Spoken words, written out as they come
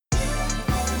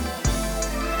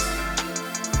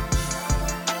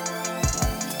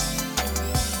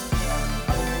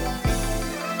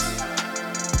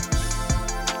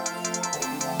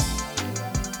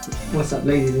What's up,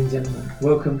 ladies and gentlemen?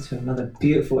 Welcome to another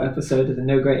beautiful episode of the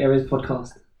No Great Areas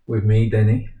podcast. With me,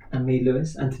 Denny. And me,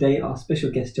 Lewis. And today our special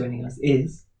guest joining us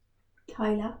is...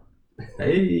 Tyler.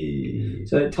 Hey!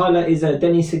 So Tyler is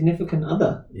Denny's significant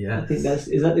other. Yes. I think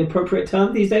is that the appropriate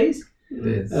term these days? It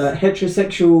is.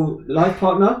 Heterosexual life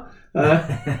partner.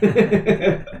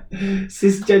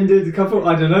 Cisgendered couple.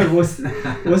 I don't know what's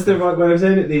the right way of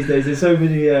saying it these days. There's so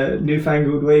many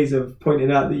newfangled ways of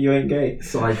pointing out that you ain't gay.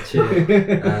 Side chick.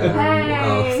 What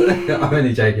else? I'm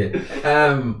only joking.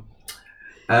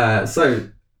 So,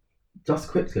 just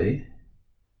quickly,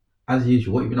 as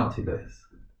usual, what have you been up to, Lewis?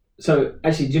 So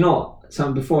actually, do you know what?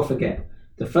 So before I forget,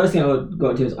 the first thing I've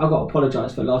got to do is I've got to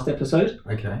apologise for last episode.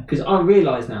 Okay. Because I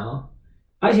realise now,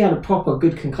 I actually had a proper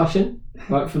good concussion,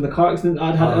 right, from the car accident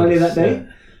I'd had earlier that day.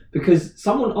 Because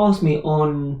someone asked me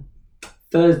on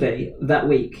Thursday that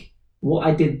week what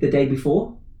I did the day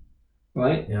before,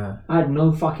 right? Yeah. I had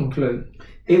no fucking clue.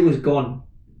 It was gone.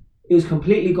 It was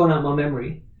completely gone out of my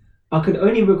memory. I could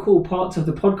only recall parts of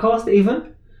the podcast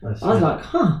even. I was like,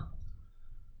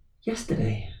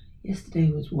 yesterday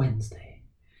was Wednesday.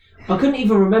 I couldn't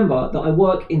even remember that I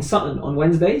work in Sutton on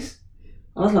Wednesdays.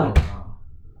 I was like,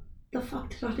 the fuck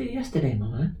did I do yesterday, my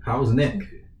man? How was Nick?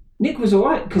 Nick was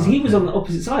alright because he was on the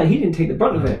opposite side. He didn't take the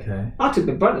brunt of it. Okay. I took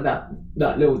the brunt of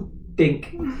that little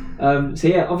dink. So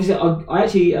yeah, obviously I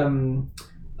actually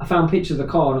I found pictures of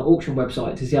the car on an auction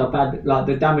website to see how bad, like,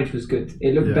 the damage was good.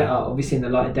 It looked better, obviously, in the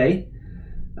light of day.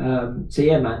 So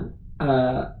yeah, man,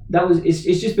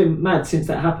 it's just been mad since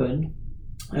that happened.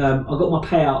 I got my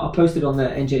payout. I posted on the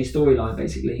NJ storyline.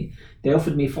 Basically, they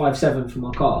offered me 5.7 for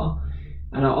my car,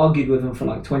 and I argued with them for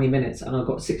like 20 minutes, and I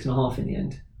got 6.5 in the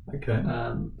end. Okay.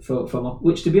 For my,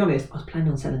 which, to be honest, I was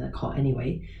planning on selling that car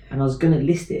anyway, and I was going to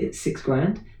list it at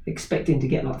 $6,000, expecting to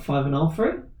get like 5.5 for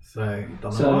it. So,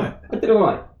 done alright. I did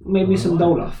alright. Made me some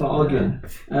dollar for arguing.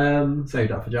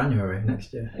 Saved up for January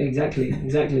next year.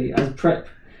 Exactly. As prep.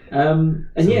 And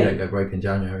so yeah. you don't go broke in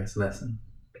January, it's a lesson.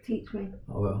 Teach me.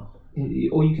 I will.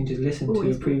 Or you can just listen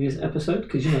to a previous episode,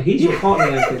 because you know he's your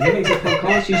partner. He makes a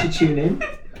podcast. You should tune in.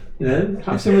 You know,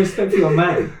 have some respect for your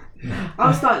man.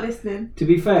 I'll start listening. To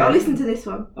be fair, I'll listen to this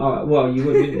one. All right. Well, you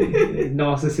wouldn't.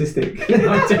 Narcissistic.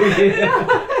 I'm joking.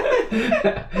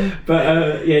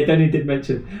 But yeah, Danny did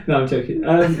mention. No, I'm joking.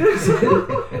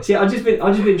 See, I've just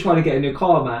been trying to get a new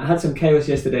car, man. I had some chaos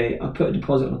yesterday. I put a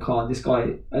deposit on a car, and this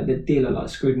guy at the dealer like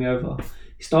screwed me over.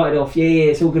 He started off,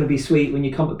 it's all going to be sweet. When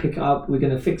you come to pick it up, we're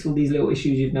going to fix all these little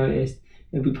issues you've noticed.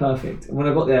 It'll be perfect. And when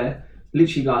I got there,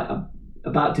 literally like I'm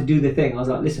about to do the thing, I was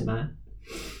like, listen, man,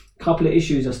 a couple of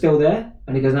issues are still there.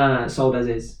 And he goes, no, it's sold as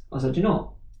is. I said, you know what?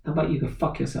 How about you go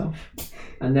fuck yourself?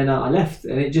 And then I left,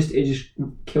 and it just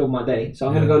killed my day. So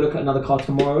I'm going to go look at another car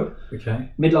tomorrow.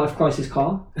 Okay. Midlife crisis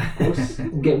car, of course.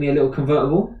 And get me a little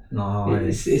convertible.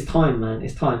 Nice. It's time, man.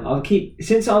 It's time.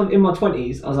 Since I'm in my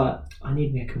 20s, I was like, I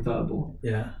need me a convertible.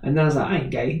 Yeah. And then I was like, I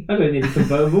ain't gay. I don't need a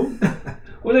convertible.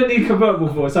 What do I need a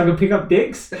convertible for? So I can pick up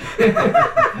dicks?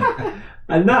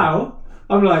 And now,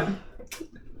 I'm like,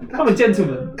 I'm a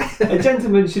gentleman. A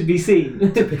gentleman should be seen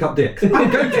to pick up dicks. I'm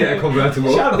going to get a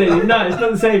convertible. Shut up, David. No, it's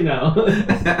not the same now.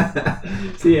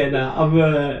 So yeah, I'm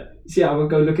gonna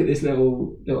go look at this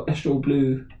little Estral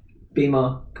blue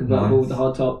Beamer convertible with the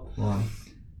hard top. Nice.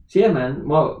 So yeah, man,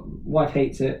 my wife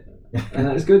hates it, and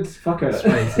that's good. Fuck her.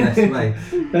 Space.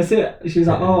 That's it. She was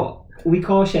like, "Oh, we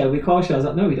car share." I was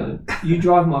like, "No, we don't. You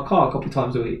drive my car a couple of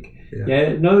times a week."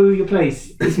 Yeah, know your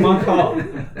place. It's my car,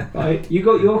 right? You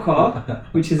got your car,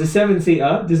 which is a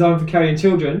 7-seater designed for carrying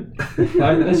children,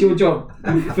 right? That's your job.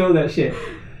 You fulfill that shit.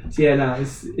 So yeah,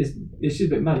 it's just a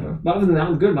bit mad, bro. But other than that,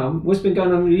 I'm good, man. What's been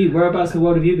going on with you? Whereabouts in the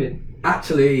world have you been?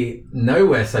 Actually,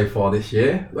 nowhere so far this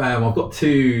year. I've got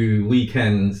 2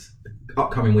 weekends,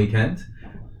 upcoming weekend.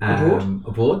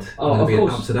 Abroad. Oh, I'm going to be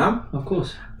course. in Amsterdam. Of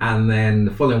course. And then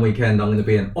the following weekend, I'm going to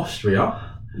be in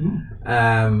Austria.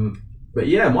 But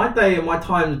yeah, my day and my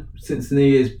time since the New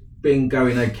Year's been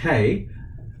going okay.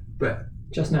 But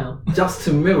just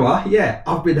to mirror,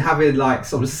 I've been having like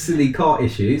some silly car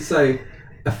issues. So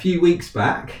a few weeks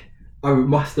back, I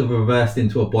must have reversed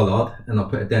into a bollard and I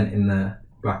put a dent in the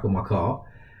back of my car.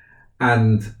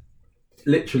 And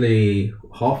literally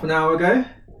half an hour ago,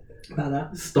 about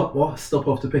that, stop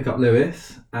off to pick up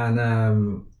Lewis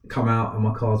and come out, and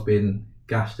my car's been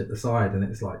gashed at the side, and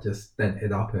it's like just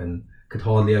dented up and could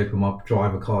hardly open my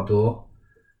driver car door.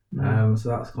 So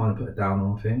that's kind of put a down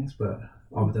on things, but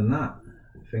other than that,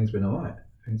 things been alright.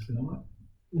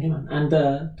 Yeah, man. And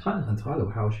Tyler. And Tyler,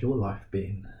 how's your life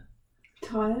been?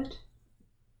 Tired.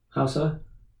 How so?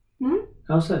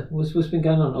 How so? What's been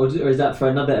going on? Or is that for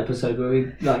another episode where we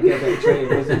like get a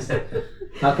bit excited?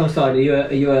 How come, Tyler?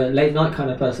 Are you a late night kind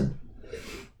of person?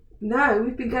 No,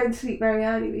 we've been going to sleep very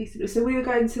early recently. So we've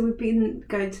been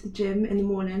going to the gym in the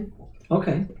morning.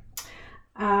 Okay.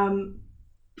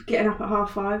 Getting up at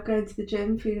 5:30, going to the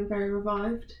gym, feeling very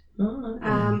revived. Oh,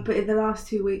 okay. But in the last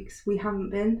 2 weeks, we haven't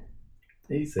been.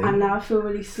 Easy. And now I feel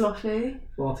really sloppy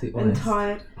Far too and honest.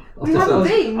 tired. I've We just- haven't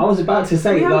been. I was about to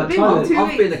say, We haven't like, been Tyler. on 2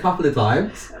 I've been a couple of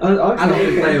times, Okay. and I've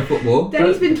been playing football,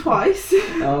 Denny's been twice.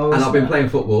 Oh, and I've been snap. playing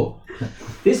football.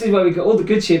 This is where we got all the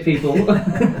good shit, people.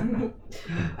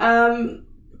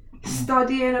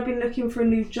 Studying, I've been looking for a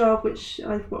new job, which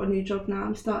I've got a new job now.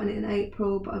 I'm starting it in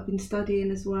April, but I've been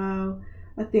studying as well.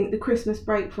 I think the Christmas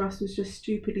break for us was just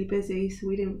stupidly busy, so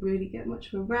we didn't really get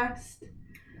much of a rest.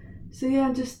 So yeah,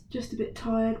 I'm just a bit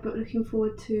tired, but looking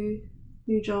forward to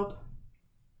new job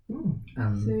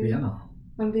And So- Vienna.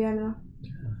 and Vienna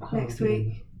next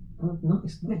week, Oh,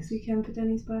 nice. next weekend for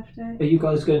Denny's birthday. Are you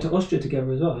guys going to Austria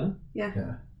together as well? Yeah.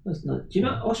 Yeah. That's nice. Do you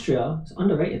know Austria? It's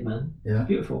underrated, man. Yeah. It's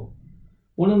beautiful.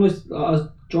 One of them was I was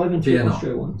driving through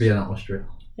Austria once. Vienna, Austria.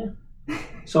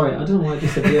 Sorry, I don't know why I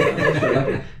just said Vienna.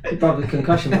 Austria. Like, brother,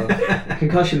 concussion, bro.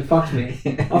 Concussion fucked me.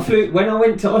 When I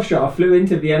went to Austria, I flew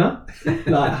into Vienna.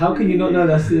 Like, how can you not know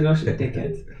that's in Austria,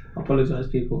 dickhead? I apologise,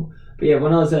 people. But yeah,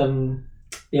 when I was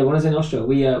in Austria,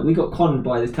 we got conned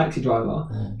by this taxi driver.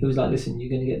 He was like, "Listen, you're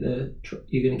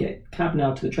gonna get a cab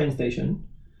now to the train station,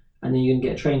 and then you're gonna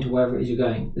get a train to wherever it is you're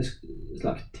going. It's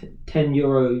like a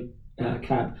 €10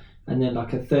 cab, and then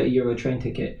like a €30 train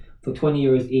ticket for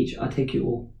 €20 each. I take you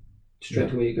all straight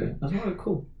to where you're going." I was like, "Oh,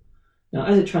 cool." Now,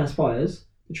 as it transpires,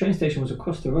 the train station was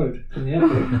across the road from the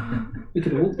airport. We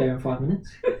could have walked there in 5 minutes,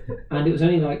 and it was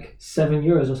only like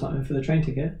 €7 or something for the train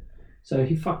ticket. So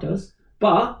he fucked us.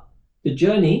 But the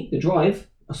drive,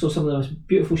 I saw some of the most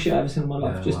beautiful shit I've ever seen in my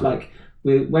life. Yeah, Just wow. like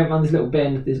we went around this little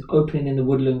bend, this opening in the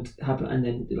woodland happened, and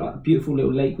then like a beautiful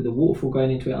little lake with a waterfall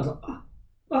going into it. I was like,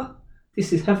 oh,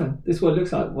 this is heaven. This is what it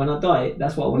looks like. When I die,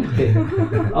 that's what I want to do.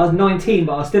 I was 19,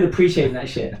 but I was still appreciating that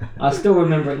shit. I still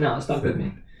remember it now. It stuck with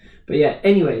me. But yeah,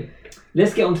 anyway,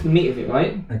 let's get on to the meat of it,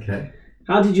 right? Okay.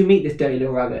 How did you meet this dirty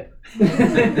little rabbit?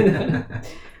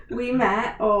 We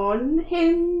met on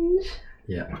Hinge,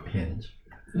 Yeah, Hinge.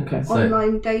 Okay. So-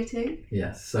 online dating.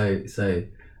 Yes. So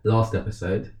last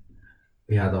episode,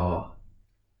 we had our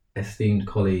esteemed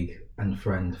colleague and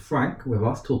friend Frank with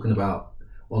us talking about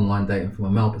online dating from a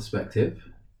male perspective,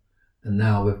 and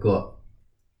now we've got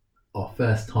our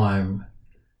first time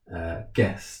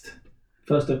guest,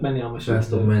 First of many, I'm assuming.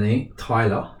 first of many,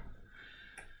 Tyler,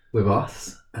 with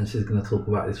us, and she's going to talk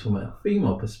about this from a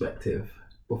female perspective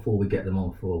before we get them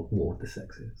on for War of the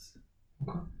Sexes.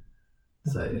 Okay.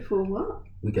 So Before what?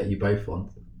 we get you both on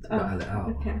to Oh, battle it out.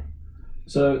 Okay.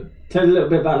 So tell us a little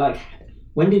bit about like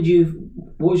what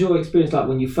was your experience like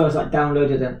when you first like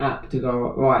downloaded an app to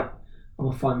go, right, I'm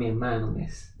gonna find me a man on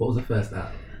this. What was the first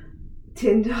app?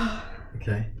 Tinder.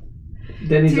 Okay.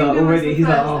 Then he's Tinder like was already the he's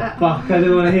like, first oh app. fuck, I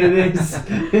don't wanna hear this.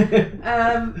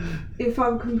 If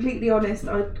I'm completely honest,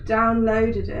 I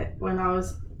downloaded it when I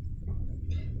was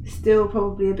still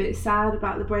probably a bit sad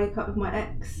about the breakup with my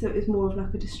ex, so it was more of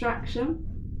like a distraction.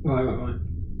 Right.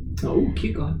 Oh,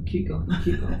 cute guy.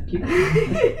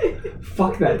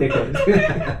 Fuck that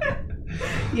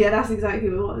dickhead. Yeah, that's exactly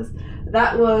what it was.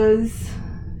 That was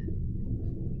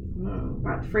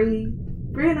about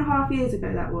 3.5 years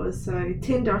ago. That was. So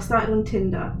Tinder. I started on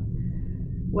Tinder,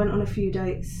 went on a few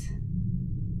dates,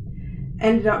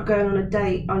 ended up going on a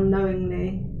date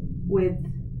unknowingly with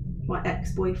my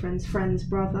ex-boyfriend's friend's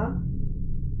brother.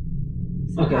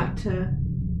 So Okay. I had to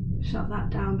shut that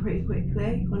down pretty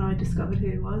quickly when I discovered who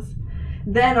it was.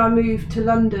 Then I moved to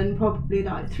London probably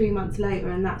like 3 months later,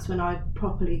 and that's when I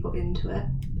properly got into it,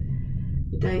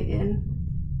 the dating.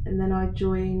 And then I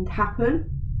joined Happen.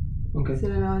 Okay. So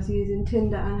then I was using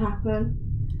Tinder and Happen.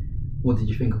 What did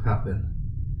you think of Happen?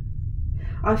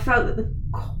 I felt that the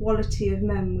quality of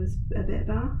men was a bit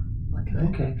better.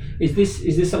 Okay. Is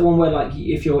this that one where like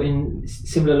if you're in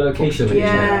similar locations Proximity.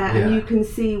 Yeah, Yeah. and you can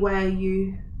see where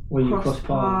you cross cross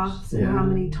paths? and Yeah. how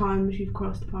many times you've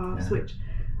crossed paths, Yeah. which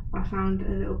I found a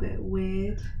little bit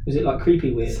weird. Was it like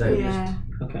creepy weird? So- Yeah.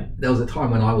 Okay. There was a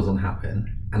time when I was on Happen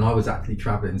and I was actually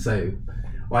travelling. So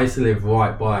I used to live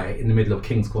right by in the middle of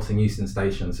King's Cross and Euston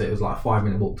Station. So it was like a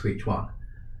 5-minute walk to each one.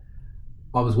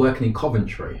 I was working in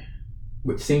Coventry,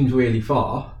 which seems really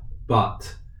far,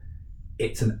 but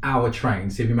it's an hour train.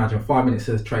 So if you imagine 5 minutes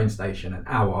to the train station, an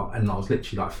hour, and I was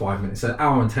literally like 5 minutes. So an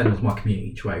hour and 10 was my commute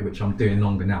each way, which I'm doing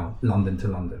longer now, London to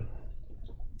London.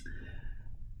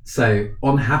 So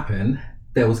on Happen,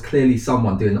 there was clearly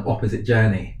someone doing the opposite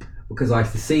journey, because I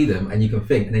used to see them, and you can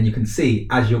think, and then you can see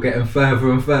as you're getting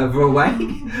further and further away.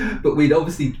 But we'd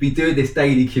obviously be doing this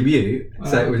daily commute,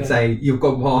 so it would say you've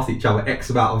gone past each other X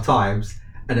amount of times,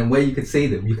 and then where you could see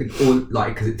them, you could all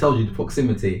like, because it tells you the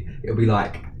proximity. It'll be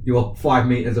like you're 5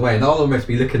 meters away, and I'll almost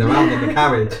be looking around on the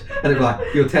carriage, and it'll be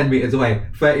like you're 10 meters away,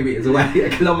 30 meters away, a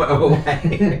kilometre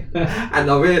away, and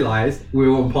I realised we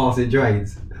were on passing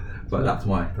trains. But that's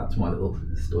my little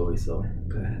story. So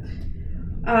go ahead.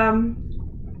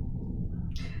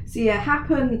 So yeah,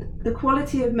 happened. The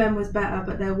quality of men was better,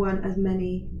 but there weren't as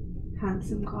many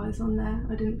handsome guys on there.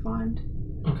 I didn't find.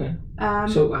 Okay.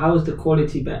 So how is the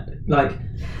quality better? Like,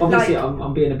 obviously, like,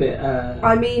 I'm being a bit.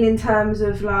 I mean, in terms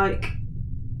of like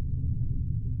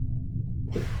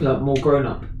more grown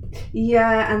up.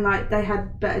 Yeah, and like they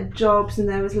had better jobs, and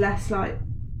there was less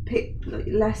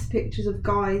less pictures of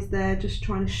guys there just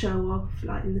trying to show off,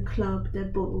 like in the club, their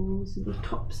bottles and the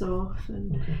tops off,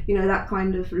 and you know, that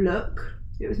kind of look.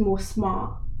 It was more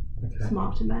smarter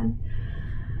men.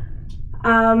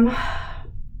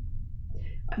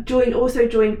 Also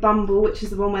joined Bumble, which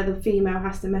is the one where the female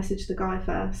has to message the guy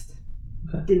first.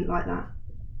 Okay. Didn't like that.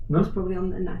 No? It's probably on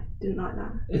there. No, didn't like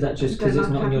that. Is that just because it's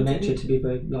not in your nature to be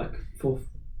very like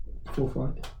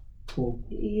forthright? Or...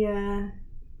 Yeah.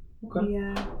 Okay.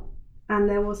 Yeah. And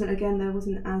there wasn't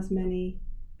as many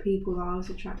people that I was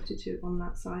attracted to on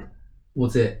that site.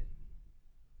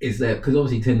 Is there, because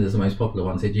obviously Tinder's the most popular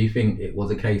one, so do you think it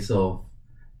was a case of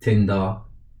Tinder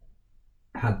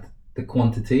had the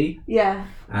quantity? Yeah.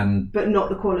 But not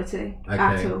the quality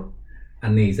at all.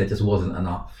 And there just wasn't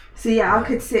enough. So yeah, I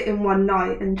could sit in one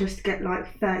night and just get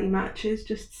like 30 matches,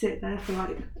 just sit there for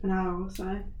like an hour or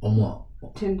so. On what?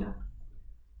 Tinder.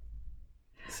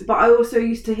 But I also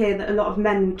used to hear that a lot of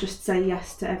men would just say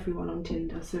yes to everyone on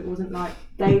Tinder, so it wasn't like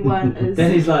they weren't as...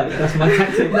 Then he's like, that's my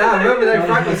tactic. No, remember that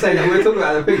Frank would say that, we were talking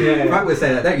about the thing, yeah. Frank would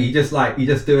say that, don't you? You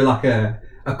just do like a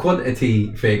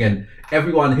quantity thing, and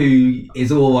everyone who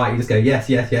is all right, you just go yes,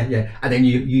 and then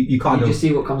you kind of just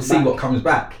see what comes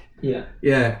back. Yeah.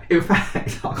 Yeah. In fact,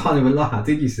 I can't even lie, I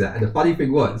did used to that, and the funny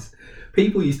thing was,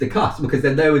 people used to cuss, because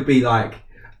then there would be like,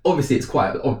 obviously it's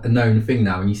quite a known thing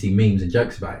now when you see memes and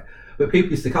jokes about it, but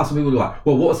people used to cuss, and people were like,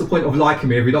 well, what's the point of liking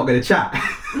me if you're not going to chat?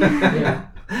 Yeah.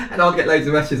 And I'll get loads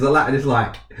of messages on that, and it's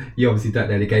like, you obviously don't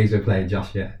know the games we're playing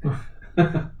just yet.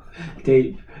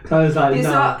 Deep. So I was like,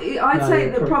 I'd say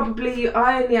that probably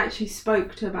I only actually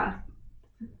spoke to about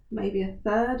maybe a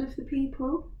third of the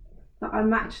people that I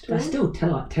matched with. I still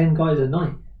tell like 10 guys a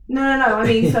night. No. I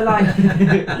mean, so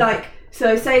like,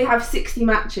 so say you have 60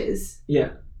 matches.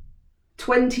 Yeah.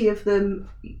 20 of them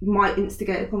might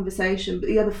instigate a conversation, but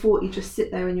the other 40 just sit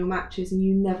there in your matches and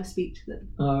you never speak to them.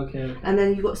 Oh, okay. And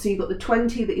then you've got the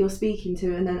 20 that you're speaking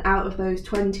to, and then out of those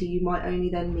 20 you might only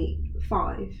then meet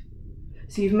 5.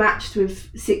 So you've matched with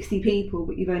 60 people,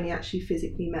 but you've only actually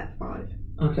physically met 5.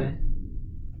 Okay.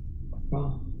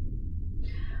 Wow.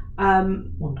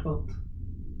 1/12.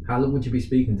 How long would you be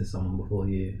speaking to someone before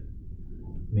you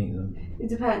meet them? It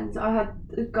depends. I had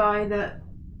a guy that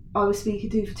I was speaking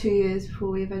to for 2 years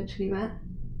before we eventually met.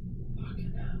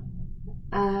 Fucking hell.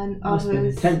 And Must others... been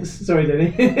intense. Sorry,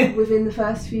 Denny. Within the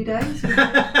first few days. What?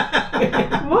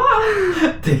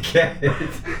 Dickhead.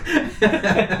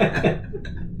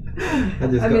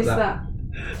 I missed that.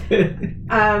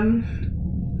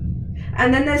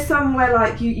 And then there's some where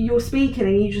like you're speaking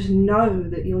and you just know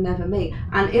that you'll never meet.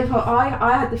 And if I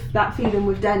had that feeling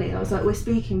with Denny, I was like, we're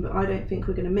speaking, but I don't think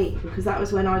we're going to meet, because that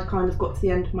was when I'd kind of got to the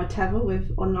end of my tether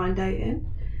with online dating,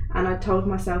 and I told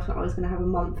myself that I was going to have a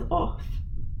month off,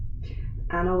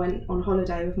 and I went on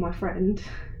holiday with my friend.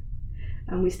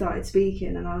 And we started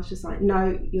speaking, and I was just like,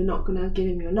 no, you're not going to give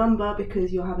him your number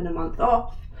because you're having a month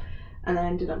off. And then I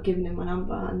ended up giving him my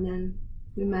number, and then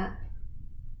we met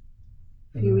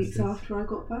a few weeks after I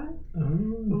got back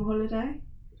from holiday.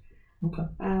 Okay.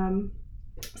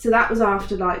 So that was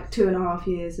after like 2.5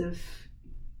 years of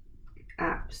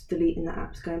apps, deleting the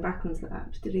apps, going back onto the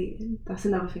apps, deleting. That's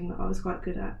another thing that I was quite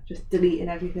good at, just deleting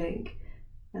everything.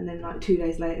 And then like 2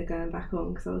 days later going back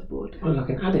on because I was bored. Oh, like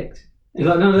an addict. You're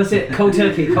like, no, that's it. Cold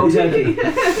turkey.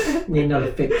 Need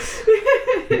another fix.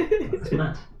 That's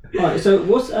mad. Alright, so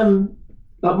what's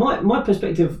like my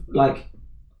perspective, like,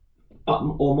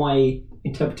 or my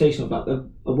interpretation of like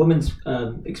a woman's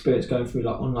experience going through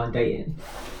like online dating,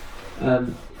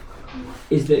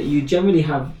 is that you generally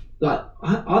have like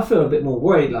I feel a bit more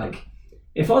worried. Like,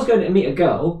 if I was going to meet a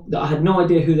girl that I had no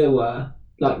idea who they were,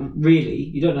 like really,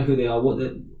 you don't know who they are,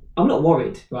 I'm not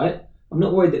worried, right? I'm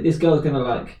not worried that this girl's gonna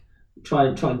like try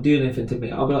and do anything to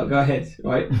me. I'll be like, go ahead,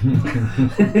 right?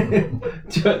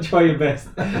 try your best.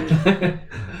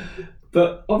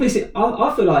 But obviously,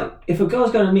 I feel like if a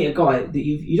girl's going to meet a guy that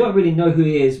you don't really know who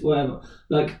he is, whatever.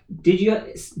 Like, did you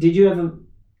ever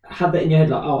have that in your head?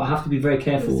 Like, oh, I have to be very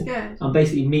careful. I'm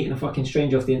basically meeting a fucking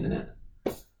stranger off the internet.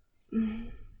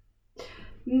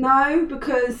 No,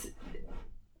 because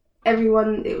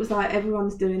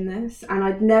everyone's doing this, and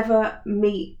I'd never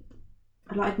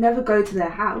go to their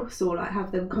house or like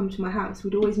have them come to my house.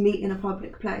 We'd always meet in a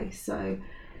public place, so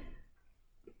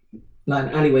like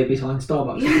an alleyway behind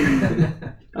Starbucks.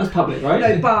 That's public, right?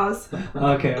 No, bars.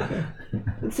 Okay.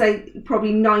 I'd say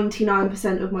probably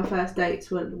 99% of my first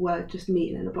dates were just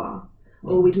meeting in a bar,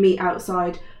 or we'd meet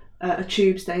outside a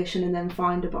tube station and then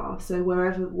find a bar. So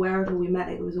wherever we met,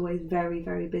 it was always very,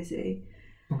 very busy.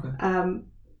 Okay.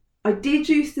 I did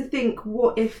used to think,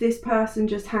 what if this person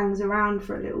just hangs around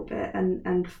for a little bit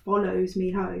and follows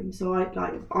me home? So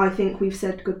I think we've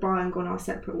said goodbye and gone our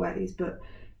separate ways, but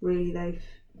really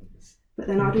But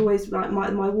then I'd always like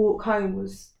my walk home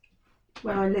was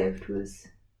where I lived was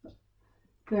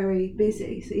very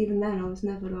busy. So even then I was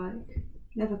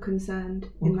never concerned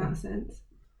in that sense.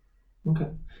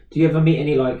 Okay. Do you ever meet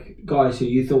any like guys who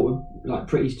you thought were like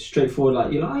pretty straightforward,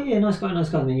 like you're like, oh yeah, nice guy, and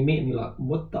then you meet him, you're like,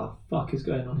 what the fuck is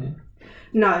going on here?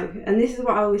 No, and this is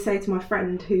what I always say to my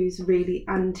friend who's really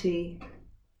anti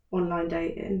online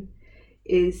dating,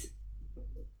 is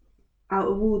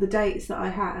out of all the dates that I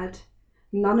had,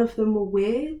 none of them were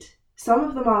weird. Some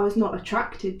of them I was not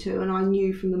attracted to, and I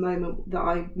knew from the moment that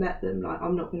I met them, like,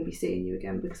 I'm not going to be seeing you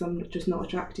again because I'm just not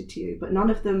attracted to you. But none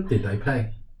of them... Did they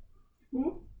pay?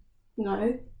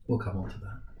 No. We'll come on to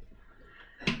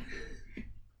that.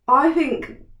 I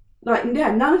think, like,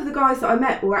 yeah, none of the guys that I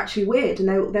met were actually weird, and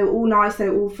they were all nice, they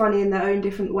were all funny in their own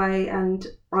different way, and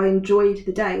I enjoyed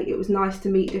the date. It was nice to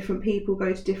meet different people,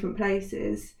 go to different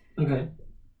places. Okay.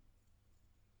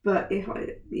 But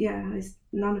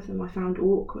none of them I found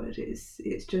awkward.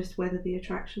 It's just whether the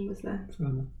attraction was there.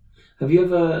 Have you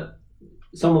ever,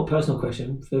 somewhat personal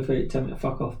question, feel free to tell me to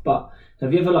fuck off, but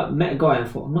have you ever like met a guy and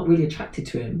thought, I'm not really attracted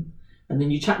to him, and then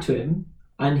you chat to him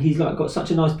and he's like got such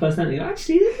a nice personality,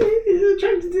 actually he's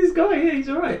attracted to this guy, yeah, he's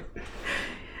alright?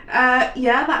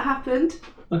 Yeah, that happened.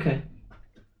 Okay.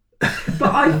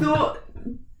 But I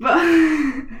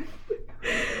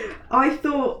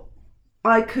thought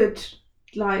I could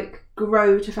like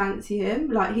grow to fancy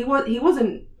him. Like he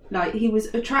wasn't like, he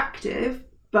was attractive,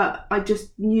 but I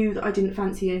just knew that I didn't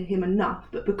fancy him enough.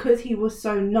 But because he was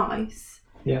so nice,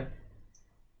 yeah,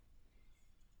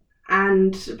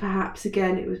 and perhaps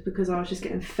again it was because I was just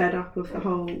getting fed up of the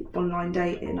whole online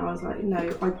dating, I was like,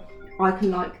 no, I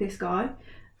can like this guy,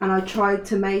 and I tried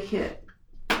to make it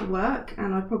work,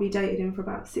 and I probably dated him for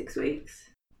about 6 weeks,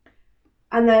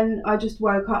 and then I just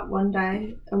woke up one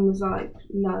day and was like,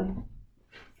 no,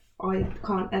 I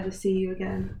can't ever see you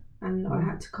again. And I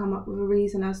had to come up with a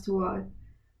reason as to why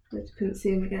I couldn't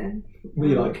see him again. Were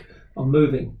you like, I'm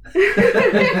moving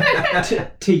to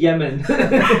Yemen?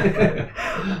 I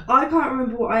can't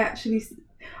remember what I actually...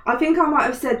 I think I might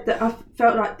have said that I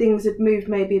felt like things had moved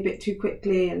maybe a bit too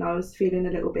quickly, and I was feeling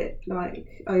a little bit like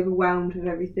overwhelmed with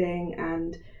everything,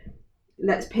 and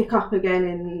let's pick up again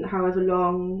in however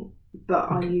long.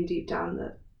 But I knew deep down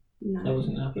that no, that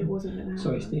wasn't going to happen. It wasn't going to happen.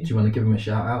 Sorry, Steve. Do you want to give him a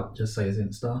shout out? Just say his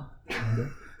Insta.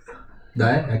 No?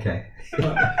 Okay.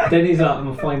 Then he's like, I'm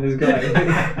going to find this guy.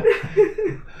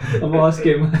 I'm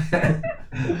asking him.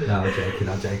 No,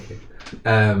 I'm joking.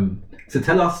 So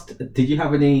tell us, did you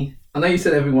have any... I know you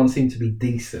said everyone seemed to be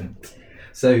decent.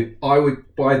 So I would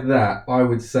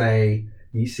say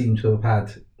you seem to have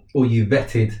had, or you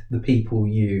vetted the people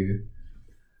you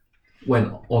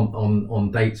went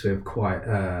on dates with quite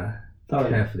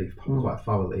carefully, quite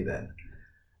thoroughly then.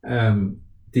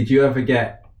 Did you ever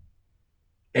get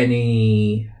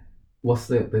any, what's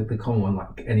the common one,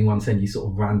 like anyone send you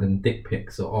sort of random dick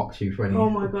pics or ask you for any? Oh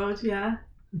my god, yeah.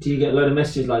 Do you get a load of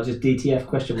messages like just DTF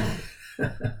question mark?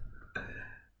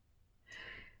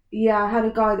 Yeah, I had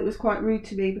a guy that was quite rude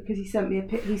to me because he sent me a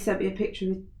picture of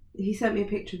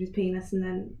his penis, and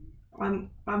then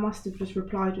I must have just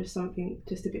replied with something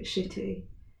just a bit shitty,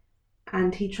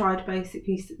 and he tried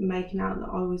basically making out that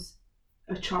I was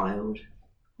a child,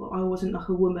 or I wasn't like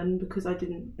a woman because I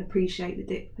didn't appreciate the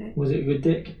dick pic. Was it a good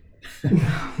dick?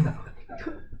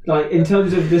 Like in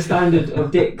terms of the standard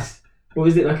of dicks, what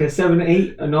was it, like a 7,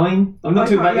 8, a 9? I'm not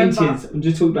talking about inches, I'm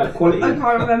just talking about quality. I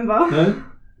can't remember.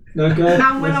 No good.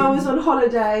 And when I was on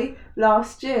holiday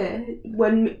last year,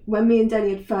 when me and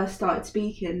Denny had first started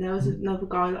speaking, there was another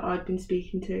guy that I'd been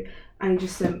speaking to, and he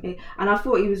just sent me, and I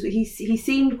thought he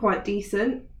seemed quite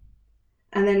decent,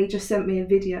 and then he just sent me a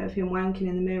video of him wanking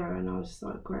in the mirror, and I was just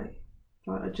like, great.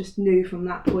 Like, I just knew from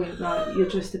that point, like, you're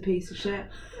just a piece of shit.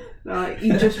 Like,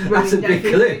 you just That's a big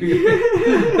clue.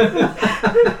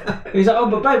 He's like, oh,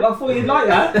 but babe, I thought you'd like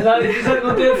that. Like, is that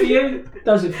going to do it for you?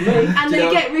 Does it for me. And Do you they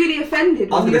know- get really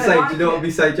offended. I was when going to you say, don't do you know like what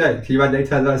we say, Jake? Can you imagine they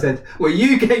turned around and said, well,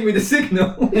 you gave me the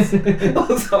signal.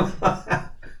 Or something like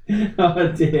that.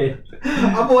 Oh dear.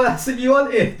 I thought that's what you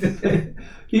wanted.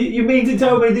 You mean to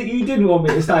tell me that you didn't want me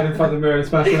to stand in front of the mirror and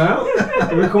smash them out?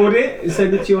 And record it and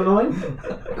send it to you online?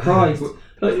 Christ.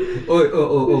 Like,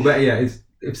 Or better yet,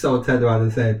 if someone turned around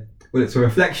and said, well, it's a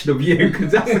reflection of you,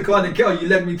 because that's the kind of girl you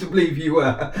led me to believe you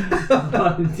were.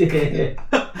 oh dear.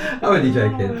 I'm only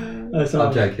joking. That's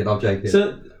I'm harsh. joking.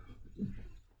 So,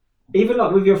 even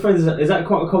like with your friends, is that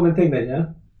quite a common thing then, yeah?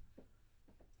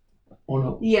 Or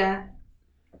not? Yeah,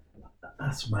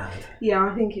 That's mad. yeah,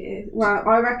 I think it is. Well,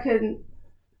 I reckon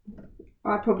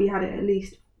I probably had it at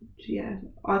least, yeah,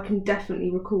 I can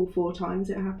definitely recall 4 times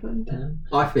it happened. Yeah.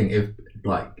 I think if,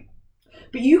 like,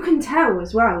 But you can tell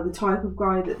as well the type of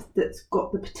guy that's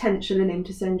got the potential in him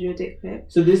to send you a dick pic.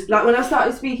 So this, Like, when I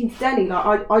started speaking to Denny,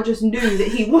 like, I just knew that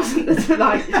he wasn't the,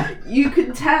 like, you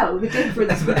can tell the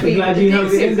difference between glad the you know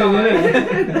dick the end suit of guy.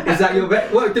 it. is that your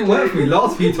bet? Well, it didn't work for me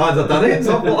last few times I've done it,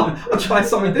 so I thought I'll try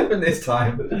something different this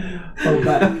time. hold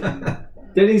back.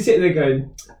 Then he's sitting there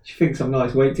going, she thinks I'm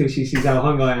nice, wait till she sees how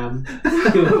hung I am.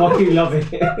 She'll fucking love it.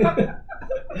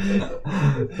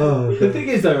 The thing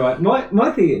is though, right,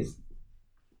 my thing is,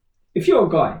 if you're a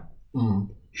guy,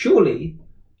 surely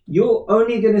you're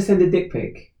only going to send a dick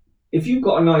pic if you've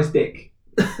got a nice dick.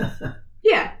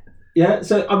 Yeah. Yeah,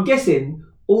 so I'm guessing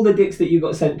all the dicks that you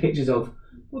got sent pictures of,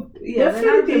 Yeah, they're the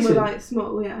fairly them were decent. like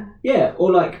small, yeah. Yeah,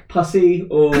 or like pussy,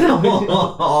 or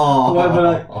whatever.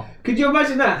 Like, could you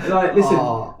imagine that? Like, listen,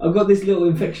 I've got this little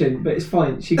infection, but it's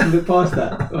fine. She can look past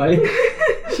that, right?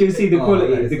 She'll see the Oh,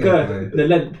 quality, that is the so girth, good. the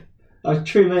length. I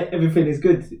trim it, everything is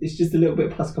good. It's just a little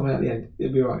bit of pus coming out the end.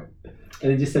 It'll be alright.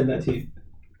 And then just send that to you.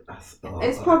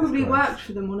 It's probably worked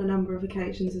for them on a number of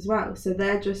occasions as well. So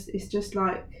it's just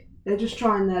like, they're just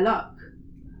trying their luck.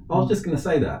 I was just going to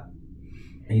say that,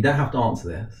 and you don't have to answer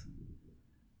this,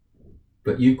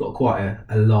 but you've got quite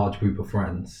a large group of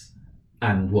friends,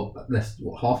 and what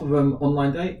half of them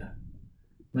online date,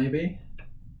 maybe?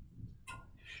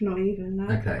 Not even,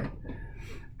 no. Okay,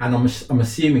 and I'm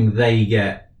assuming they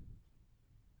get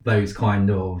those kind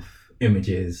of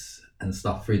images and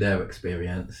stuff through their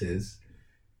experiences.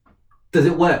 Does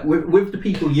it work with the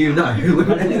people you know? You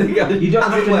don't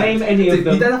have to name any of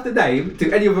them. You don't have to name.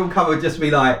 Do any of them come and just be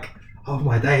like, "Oh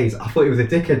my days, I thought he was a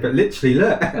dickhead, but literally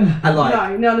look," and like,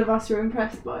 No, none of us were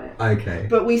impressed by it. okay,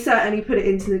 But we certainly put it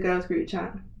into the girls' group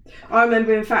chat. I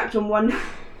remember, in fact, on one,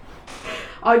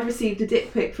 I'd received a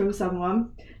dick pic from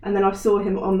someone, and then I saw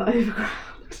him on the overground.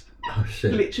 oh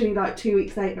shit, Literally like 2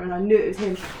 weeks later, and I knew it was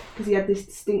him because he had this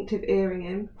distinctive earring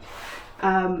in.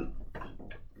 And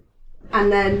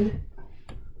then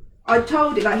I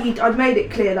told it, like, I'd made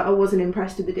it clear that I wasn't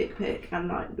impressed with the dick pic, and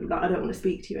like I don't want to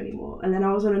speak to you anymore. And then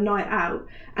I was on a night out,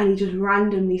 and he just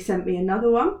randomly sent me another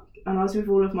one, and I was with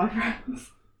all of my friends.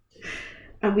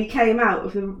 And we came out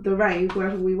of the rave,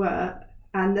 wherever we were,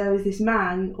 and there was this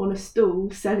man on a stool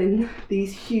selling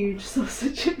these huge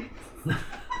sausages.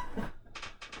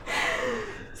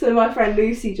 So my friend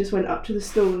Lucy just went up to the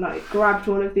stall and like grabbed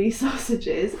one of these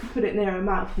sausages, put it near her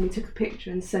mouth, and we took a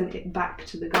picture and sent it back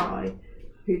to the guy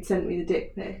who'd sent me the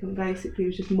dick pic, and basically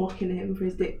was just mocking him for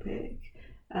his dick pic,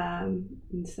 and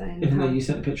saying Even though you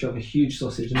sent a picture of a huge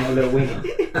sausage and not a little wiener.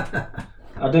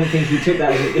 I don't think he took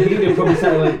that as a... He would have probably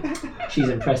said, well, she's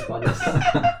impressed by this.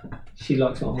 She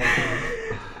likes what I'm working on.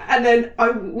 And then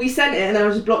we sent it, and then I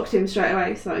just blocked him straight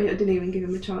away, so I didn't even give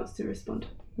him a chance to respond.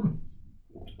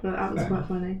 But that was quite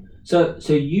funny. So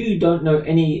you don't know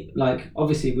any, like,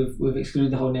 obviously we've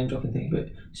excluded the whole name dropping thing, but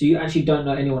so you actually don't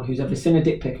know anyone who's ever seen a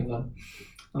dick pic and gone,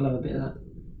 I'll have a bit of that.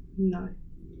 No.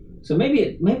 So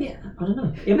maybe I don't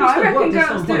know. It No, must I have reckon worked at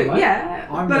girls some do point, it, right?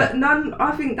 yeah. But none,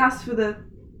 I think that's for the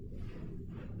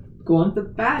Go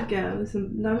on. bad girls,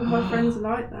 and none of my friends are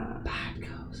like that. Bad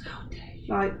girls, how dare you?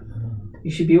 Like,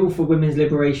 You should be all for women's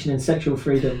liberation and sexual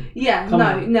freedom. yeah, Come no,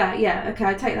 on. yeah, okay,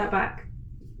 I take that back.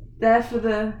 They're for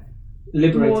the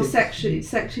Liberated. more sexually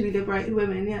liberated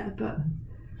women, yeah, but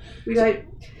we don't.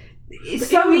 It's But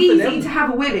so even for easy them- to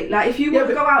have a willy. Like, if you Yeah, want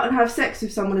to but- go out and have sex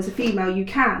with someone as a female, you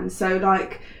can. So,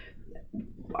 like,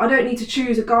 I don't need to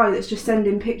choose a guy that's just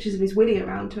sending pictures of his willy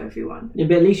around to everyone. Yeah,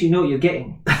 but at least you know what you're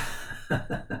getting.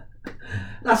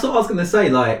 That's what I was going to say.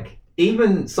 Like,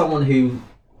 even someone who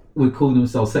would call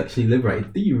themselves sexually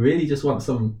liberated, do you really just want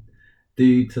some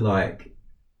dude to like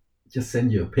just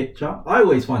send you a picture? I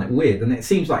always find it weird, and it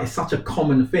seems like it's such a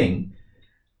common thing.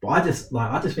 But I just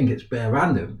think it's bare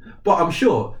random. But I'm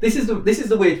sure this is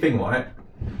the weird thing, right?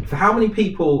 for how many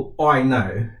people I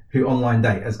know who online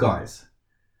date as guys,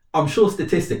 I'm sure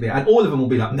statistically, and all of them will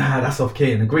be like, nah, that's off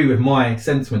key, and agree with my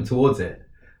sentiment towards it.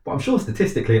 But I'm sure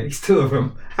statistically, at least 2 of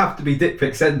them have to be dick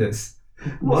pic senders.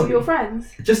 What are your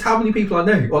friends? Just how many people I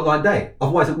know who online date.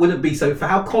 Otherwise, it wouldn't be so. For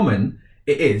how common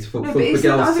it is for No, for but it's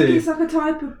girls I think to. it's like a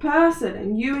type of person,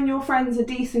 and you and your friends are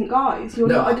decent guys. You're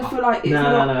No, not. I just feel like it's No,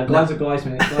 not. guys are guys,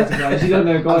 mate. Guys are guys. You don't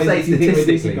know I'm guys. saying You think we're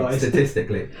decent guys.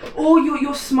 statistically. Or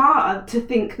you're smarter to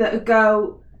think that a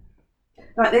girl.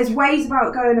 Like, there's ways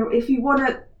about going. If you want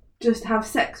to just have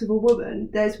sex with a woman,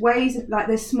 there's ways.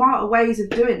 There's smarter ways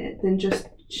of doing it than just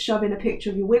shoving a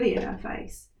picture of your willy in her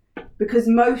face. Because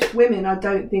most women, I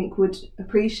don't think, would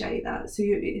appreciate that. So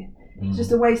it's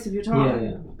just a waste of your time.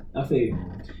 Yeah, I feel you.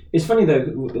 It's funny though,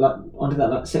 like onto that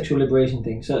like sexual liberation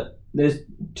thing. So there's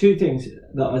 2 things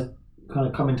that I kind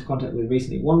of come into contact with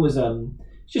recently. One was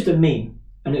it's just a meme,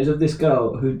 and it was of this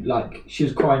girl who like she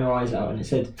was crying her eyes out, and it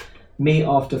said, "Me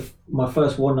after my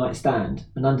first one night stand,"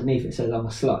 and underneath it says, "I'm a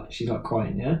slut." She's like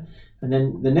crying, yeah. And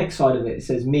then the next side of it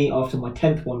says, "Me after my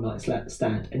 10th one night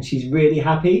stand," and she's really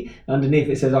happy. Underneath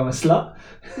it says, "I'm a slut."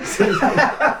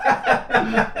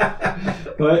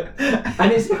 Right?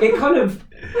 And it kind of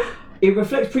it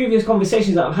reflects previous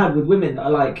conversations that I've had with women that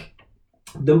are like,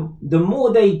 the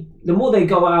more they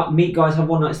go out, meet guys, have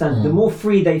one night stands, the more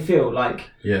free they feel. Like,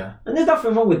 Yeah. and there's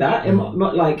nothing wrong with that.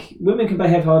 Like, women can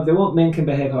behave however they want, men can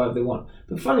behave however they want.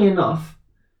 But funny enough,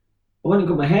 I went and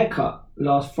got my hair cut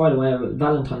last Friday, whenever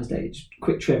Valentine's Day, just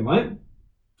quick trim, right?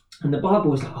 And the barber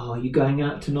was like, "Oh, you going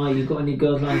out tonight? You got any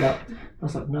girls lined up?" I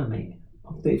was like, "No, mate.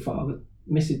 I'm 35. I've got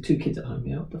missing 2 kids at home.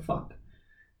 Yeah, what the fuck?"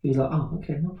 He was like, "Oh,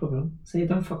 okay, no problem. So you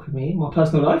don't fuck with me, my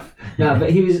personal life." No,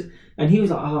 but he was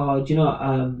like, "Oh, do you know?"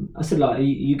 I said, "Like, are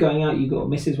you going out? You got a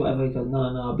missus, whatever?" He goes,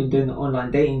 "No, I've been doing the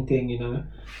online dating thing, you know."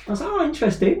 I was like, "Oh,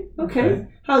 interesting. Okay.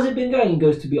 How's it been going?" He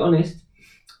goes, "To be honest,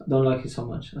 I don't like it so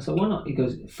much." I said, "Why not?" He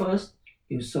goes, "First,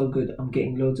 it was so good. I'm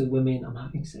getting loads of women. I'm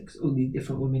having sex, all these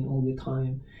different women all the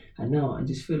time. And now I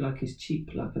just feel like it's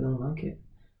cheap. Like, I don't like it.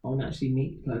 I want to actually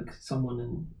meet like someone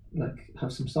and like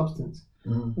have some substance." I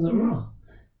was like, "Oh."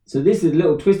 So this is a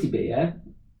little twisty bit, yeah?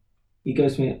 He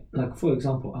goes to me, like, for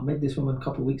example, I met this woman a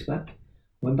couple of weeks back,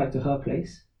 went back to her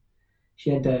place. She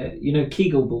had,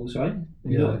 Kegel balls, right?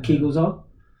 You know what Kegels are?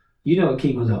 You know what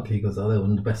Kegels are? Kegels are. They're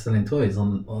one of the best-selling toys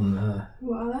on.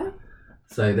 What are they?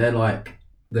 So they're like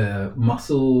the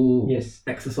muscle Yes.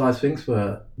 exercise things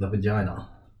for the vagina.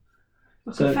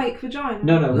 Like So- a fake vagina?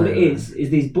 No. What it is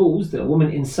these balls that a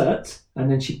woman inserts and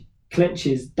then she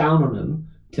clenches down on them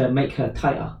to make her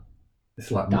tighter It's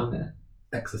like down there.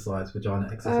 exercise, vagina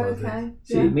Oh, exercises. okay.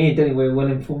 See, Yeah. me and Denny were well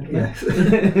informed. Yes.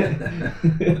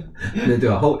 We're gonna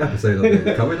do a whole episode on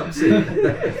this coming up soon.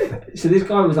 So this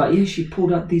guy was like, "Yeah, she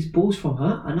pulled out these balls from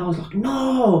her," and I was like,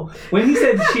 "No!" When he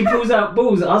said she pulls out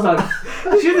balls, I was like,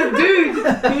 "She's a dude." He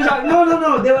was like,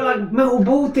 "No, they were like metal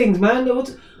ball things, man." I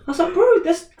was like, "Bro,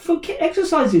 that's for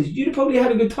exercises. You'd probably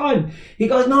had a good time." He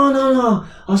goes, No.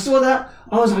 I saw that.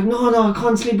 I was like, No, I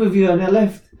can't sleep with you," and I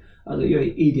left. I was like, "You're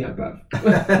an idiot, bro."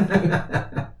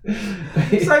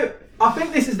 So I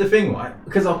think this is the thing, right?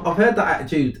 Because I've heard that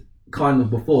attitude kind of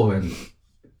before, and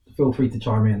feel free to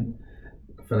chime in,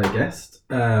 fellow guest.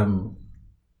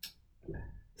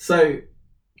 So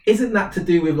isn't that to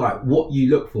do with like what you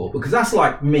look for? Because that's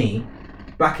like me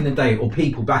back in the day, or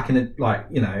people back in the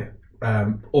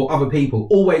or other people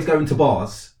always going to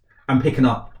bars and picking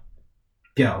up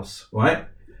girls, right?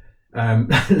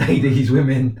 Ladies,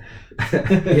 women,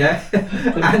 yeah,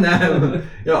 and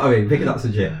you know what I mean, picking up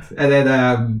some chicks, and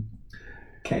then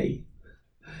Okay.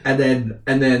 and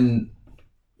then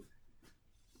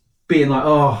being like,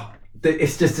 "Oh,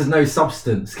 it's just there's no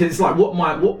substance," because it's like, what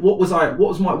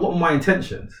were my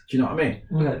intentions? Do you know what I mean?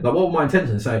 Okay. Like, what were my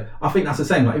intentions? So I think that's the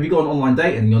same. Like, if you go on online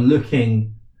dating and you're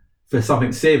looking for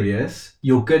something serious,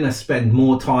 you're gonna spend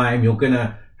more time. You're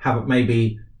gonna have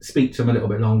maybe speak to them a little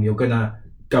bit longer. You're gonna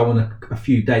go on a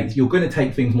few dates. You're gonna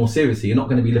take things more seriously. You're not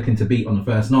gonna be looking to beat on the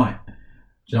first night. Do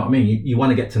you know what I mean? You want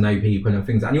to get to know people and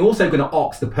things, and you're also going to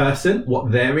ask the person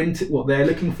what they're into, what they're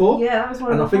looking for. Yeah, that was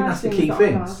one And of I the think first that's the key that I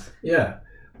things. asked. Yeah.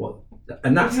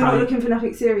 And that's If you're how. not looking for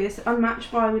nothing serious,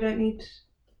 unmatched by, we don't need,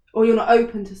 or you're not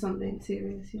open to something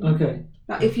serious. You know? Okay.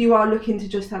 Like, if you are looking to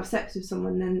just have sex with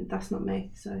someone, then that's not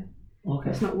me. So Okay.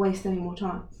 let's not waste any more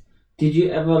time. Did you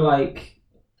ever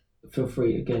feel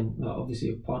free again? Like, obviously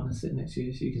your partner's sitting next to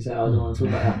you, so you can say, "I don't want to talk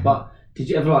about that." But did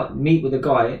you ever meet with a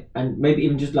guy and maybe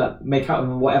even just make out with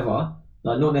him, or whatever,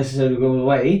 not necessarily go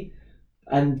away,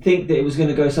 and think that it was going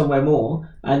to go somewhere more,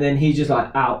 and then he's just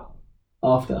out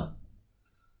after?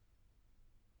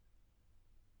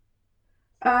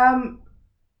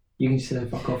 You can just say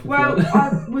fuck off. If Well, you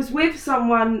want. I was with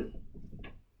someone.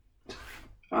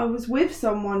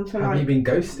 For Have like you been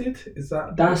ghosted? Is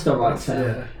that? That's the right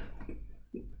term.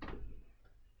 Yeah.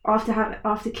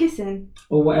 after kissing.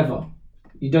 Or whatever.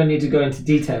 You don't need to go into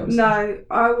details. No,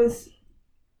 I was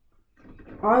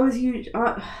huge.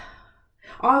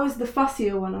 I was the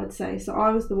fussier one, I'd say. So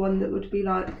I was the one that would be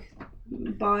like,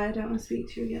 "Bye, I don't want to speak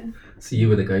to you again." So you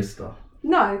were the ghoster.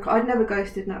 No, I'd never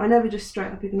ghosted. No, I never just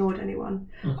straight up ignored anyone.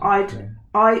 Okay.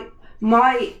 My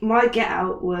get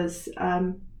out was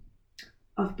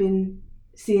I've been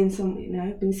seeing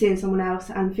someone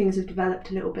else, and things have developed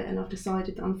a little bit, and I've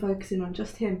decided that I'm focusing on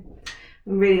just him.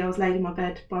 And really, I was laid in my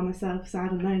bed by myself,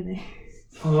 sad and lonely.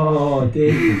 Oh,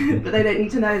 dear. But they don't need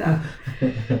to know that.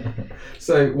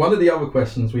 So one of the other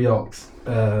questions we asked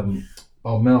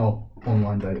our male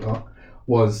online dater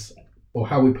was, or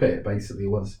how we put it basically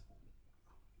was,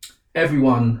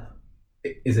 everyone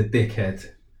is a dickhead.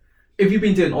 If you've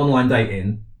been doing online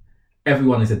dating,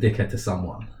 everyone is a dickhead to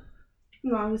someone.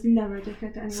 No, I was never a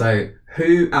dickhead to anyone. So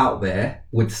who out there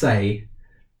would say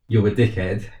you're a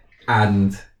dickhead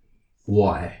and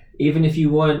why? Even if you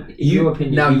weren't, in your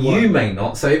opinion. Now you weren't. may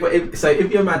not. So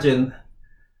if you imagine,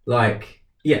 like,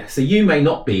 yeah, so you may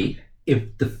not be if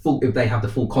they have the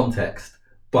full context,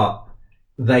 but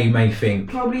they may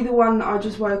think Probably the one that I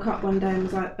just woke up one day and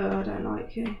was like, "Oh, I don't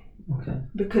like you." Okay.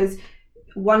 Because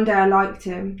one day I liked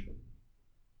him,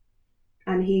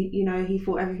 and he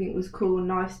thought everything was cool and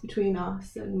nice between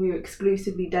us, and we were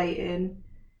exclusively dating.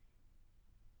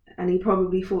 And he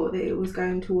probably thought that it was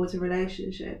going towards a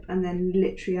relationship, and then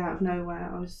literally out of nowhere,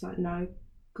 I was just like, "No,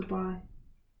 goodbye."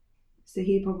 So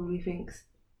he probably thinks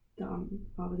that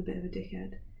I was a bit of a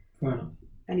dickhead, Fair enough.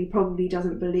 and he probably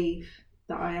doesn't believe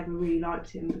that I ever really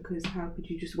liked him, because how could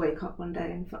you just wake up one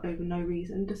day and for over no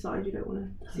reason decide you don't want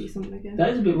to see someone again? That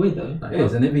is a bit weird though. that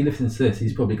is, and if he listens to this,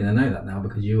 he's probably going to know that now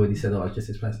because you already said, "Oh, it's just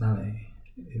his personality."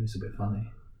 It was a bit funny.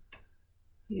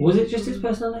 Yeah. Was it just his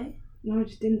personality? No, I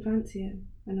just didn't fancy him.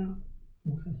 I know.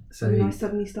 Okay. So And he, I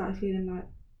suddenly started feeling like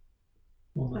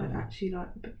Well, actually like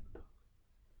a bit.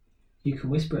 you can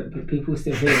whisper it, but people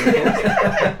still hear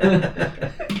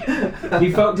it.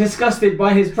 You felt disgusted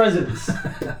by his presence.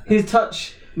 His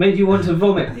touch made you want to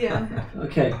vomit. Yeah.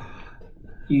 Okay.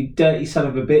 You dirty son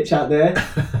of a bitch out there. And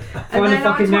Find a then I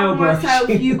fucking nail told brush. myself,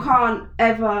 you can't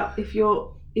ever, if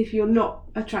you're not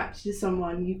attracted to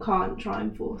someone, you can't try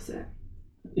and force it.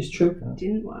 It's true. It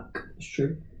didn't work. It's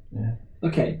true. Yeah.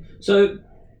 Okay. So,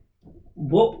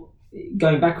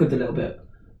 going backward a little bit,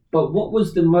 but what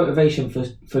was the motivation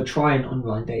for trying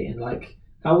online dating? Like,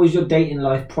 how was your dating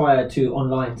life prior to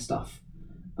online stuff?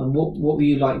 And what were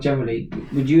you like generally?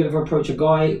 Would you ever approach a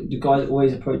guy? Do guys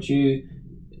always approach you?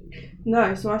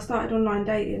 No, so I started online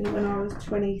dating when I was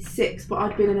 26, but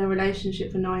I'd been in a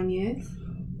relationship for 9 years.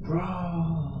 Bro,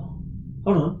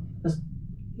 hold on. That's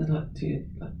like 2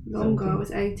 like Longer, 17. I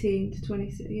was 18 to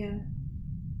 26, yeah,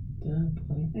 Damn,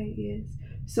 boy. 8 years.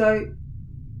 So,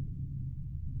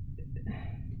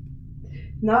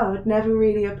 no, I'd never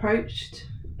really approached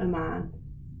a man.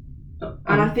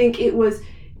 And I think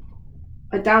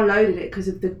I downloaded it because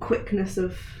of the quickness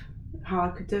of how I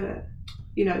could do it.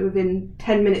 You know, within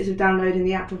 10 minutes of downloading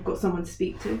the app, I've got someone to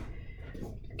speak to.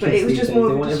 But Kids it was these just days, more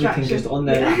they of a want distraction. everything just on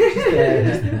their lap, just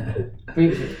there,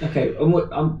 just okay, and what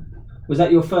was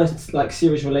that your first like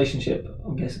serious relationship?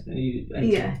 I'm guessing. Are you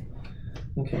 18? Yeah.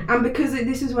 Okay. And because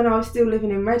this was when I was still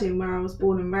living in Reading, where I was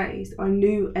born and raised, I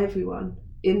knew everyone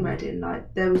in Reading.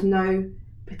 Like, there was no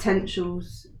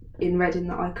potentials in Reading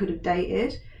that I could have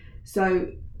dated. So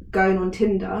going on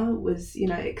Tinder was,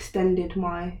 extended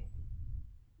my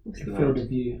Field of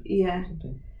view. Yeah.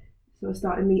 Something. So I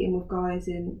started meeting with guys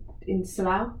in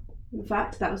Slough. In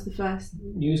fact, that was the first.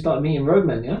 You started meeting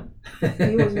roadmen, yeah?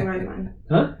 He wasn't a roadman.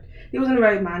 Huh? He wasn't a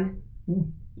roadman.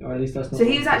 Or at least that's not. So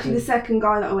he was actually the second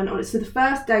guy that I went on. So the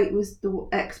first date was the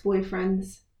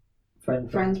ex-boyfriend's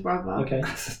friend's brother. Okay.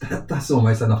 That's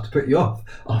almost enough to put you off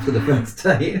after the first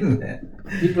date, isn't it?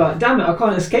 You'd be like, damn it, I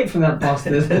can't escape from that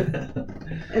bastard.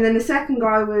 And then the second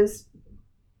guy was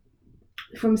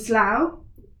from Slough,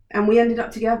 and we ended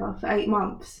up together for 8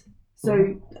 months.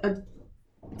 So a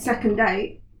second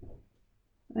date,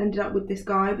 I ended up with this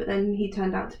guy, but then he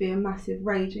turned out to be a massive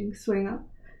raging swinger.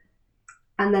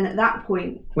 And then at that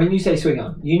point, When you say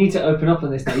swinger, you need to open up on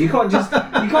this now. You can't just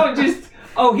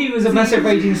oh, he was a massive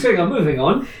raging swinger, moving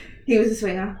on. he was a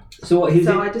swinger. So what, he was,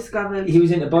 I discovered he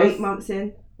was into both? 8 months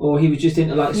in. Or he was just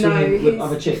into like swinging with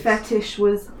other his chicks? fetish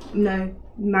was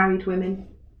married women.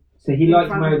 So he in liked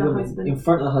front of married the women husband. in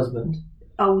front of the husband.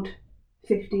 Old,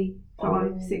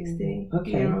 55, 60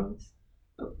 Okay. year olds.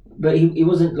 But he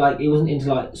wasn't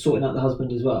into like sorting out the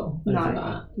husband as well. Or anything No,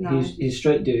 like that. no. He's a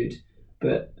straight dude.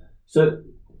 But so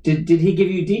did he give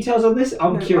you details on this?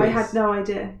 I'm curious. I had no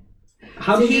idea.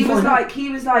 How So did he you was find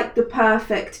out? like the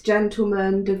perfect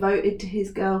gentleman, devoted to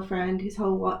his girlfriend. His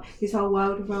whole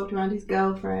world revolved around his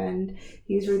girlfriend.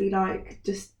 He was really like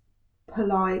just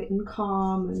polite and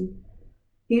calm, and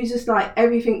he was just like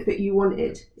everything that you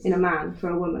wanted in a man for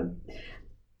a woman.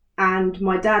 And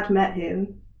my dad met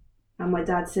him, and my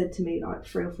dad said to me like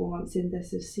 3 or 4 months in,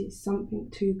 there's something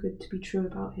too good to be true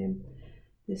about him.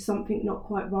 There's something not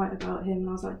quite right about him. And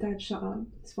I was like, Dad, shut up,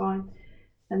 it's fine.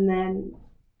 And then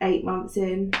 8 months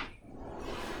in,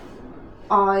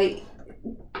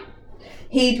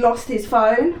 he'd lost his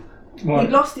phone. Right.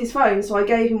 He'd lost his phone, so I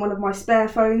gave him one of my spare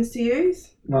phones to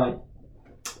use. Right.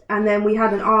 And then we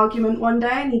had an argument one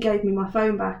day, and he gave me my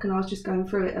phone back, and I was just going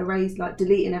through it,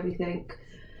 deleting everything,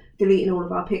 deleting all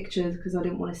of our pictures because I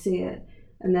didn't want to see it.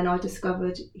 And then I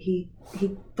discovered he'd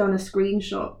done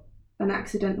an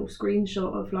accidental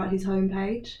screenshot of like his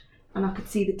homepage, and I could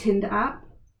see the Tinder app.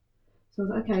 So I was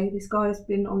like, okay, this guy's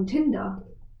been on Tinder.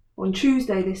 On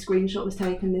Tuesday, this screenshot was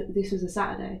taken. This was a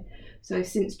Saturday. So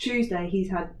since Tuesday, he's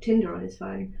had Tinder on his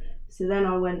phone. So then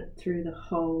I went through the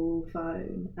whole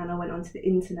phone, and I went onto the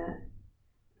internet,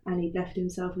 and he'd left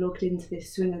himself logged into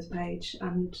this swingers page,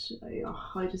 and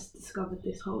I just discovered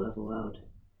this whole other world.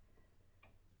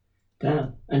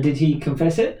 Damn. And did he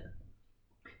confess it?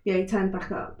 Yeah, he turned back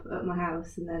up at my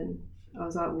house, and then I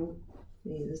was like, well,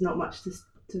 there's not much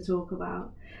to talk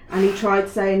about. And he tried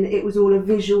saying that it was all a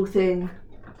visual thing,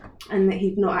 and that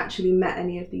he'd not actually met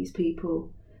any of these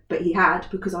people. But he had,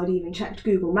 because I'd even checked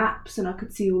Google Maps, and I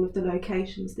could see all of the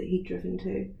locations that he'd driven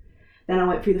to. Then I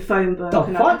went through the phone book,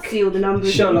 and I could see all the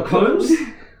numbers. Sherlock Holmes?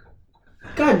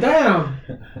 God damn.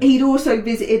 He'd also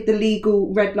visited the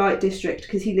legal red light district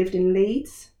because he lived in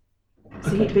Leeds. So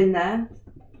he'd been there.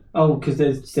 Oh, because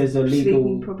there's a legal...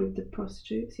 Sleeping probably with the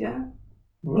prostitutes, yeah.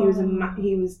 Right.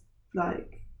 He was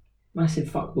like... Massive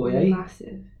fuckboy, eh?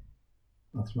 Massive.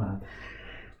 That's mad.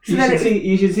 So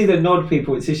You should see the nod,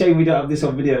 people. It's a shame we don't have this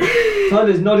on video.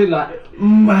 Tyler's nodding like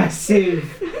massive,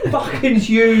 fucking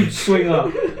huge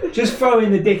swinger, just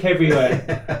throwing the dick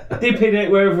everywhere, dipping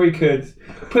it wherever he could,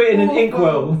 put it in an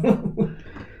inkwell.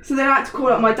 So then I had to call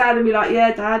up my dad and be like,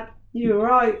 "Yeah, Dad, you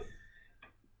alright?"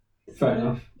 Fair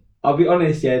enough. I'll be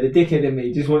honest, yeah, the dickhead in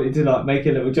me just wanted to like make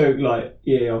a little joke, like,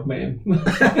 yeah, I've met him.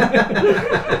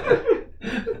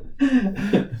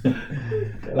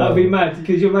 That'd be mad,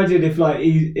 because you imagine if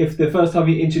the first time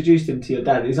you introduced him to your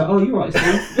dad, he's like, "Oh, you're right,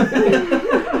 Steve."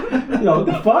 You're like, what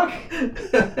the fuck?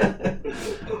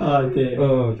 Oh dear.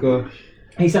 Oh gosh.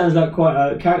 He sounds like quite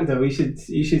a character. You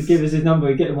should give us his number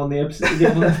and get him on the episode,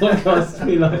 get him on the podcast. To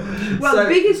be like, well, the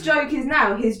biggest joke is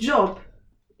now his job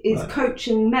is Right.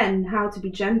 coaching men how to be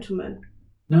gentlemen.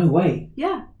 no way.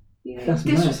 Yeah, you know, That's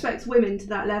he disrespects women to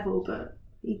that level, but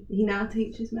he now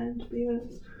teaches men to be men.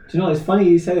 Do you know what? It's funny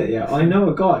you say that. Yeah, I know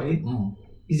a guy. Mm.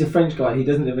 He's a French guy. He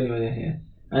doesn't live anywhere near here.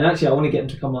 And actually, I want to get him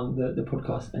to come on the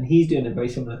podcast. And he's doing a very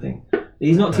similar thing.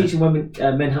 He's not teaching women,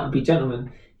 men how to be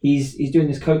gentlemen. He's doing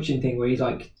this coaching thing where he's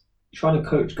like trying to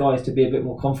coach guys to be a bit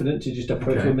more confident to just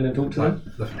approach women and talk to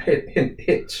them. The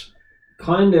hitch.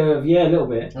 Kind of, yeah, a little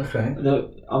bit. Okay.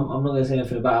 Look, I'm not going to say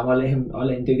anything about him. I'll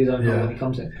let him dig his own hole when he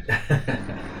comes in.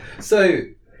 So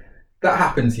that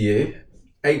happened to you.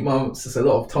 8 months, it's a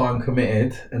lot of time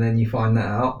committed, and then you find that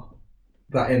out.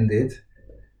 That ended.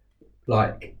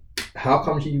 Like, how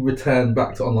come you returned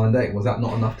back to online dating? Was that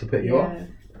not enough to put you off?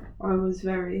 I was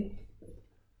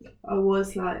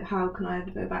like, how can I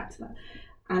ever go back to that?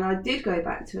 And I did go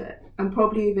back to it, and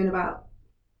probably within about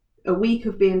a week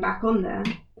of being back on there,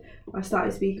 I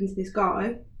started speaking to this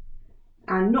guy,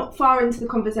 and not far into the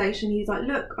conversation, he's like,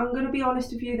 "Look, I'm going to be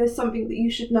honest with you, there's something that you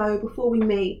should know before we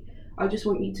meet. I just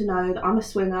want you to know that I'm a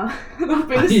swinger." I've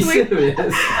been Are you serious?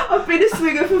 I've been a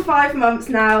swinger for 5 months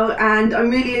now, and I'm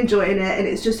really enjoying it, and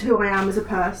it's just who I am as a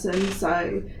person,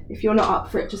 so if you're not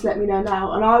up for it, just let me know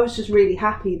now. And I was just really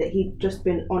happy that he'd just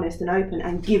been honest and open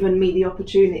and given me the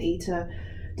opportunity to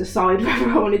decide whether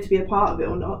I wanted to be a part of it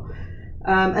or not.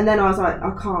 And then I was like,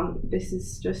 I can't, this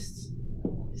is just,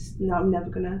 no, I'm never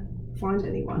going to find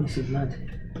anyone. This is mad.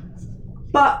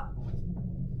 But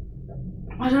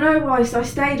I don't know why, so I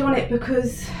stayed on it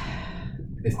because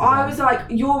I was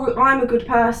like, I'm a good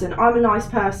person, I'm a nice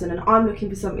person, and I'm looking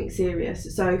for something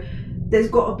serious. So there's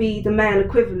got to be the male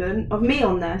equivalent of me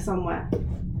on there somewhere.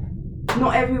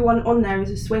 Not everyone on there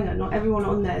is a swinger. Not everyone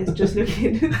on there is just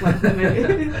looking for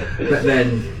me. But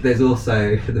then there's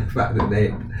also the fact that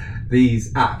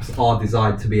these apps are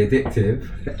designed to be addictive,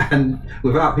 and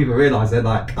without people realising, they're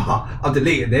like, I'm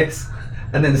deleting this.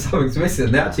 and then something's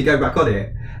missing. They actually go back on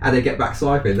it and they get back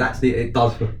swiping. Actually, it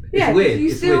does. It's Yeah, weird. you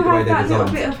It's still weird the way have they're that little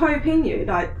designed. bit of hope in you.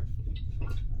 Like,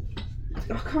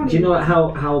 I can't. Do you know even-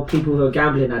 how people who are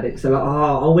gambling addicts are like,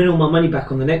 oh, I'll win all my money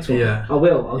back on the next one. Yeah. I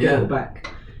will. I'll get Yeah. it all back.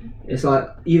 It's like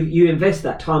you invest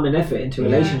that time and effort into Yeah.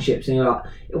 relationships, and you're like,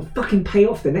 it'll fucking pay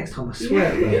off the next time. I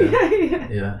swear. Yeah, Bro. yeah.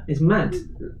 Yeah. It's mad.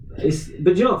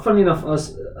 But you know what? Funny enough, I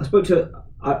spoke to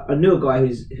I knew a guy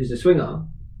who's a swinger,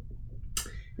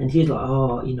 and he's like,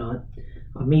 oh, you know,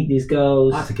 I meet these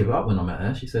girls. I had to give it up when I met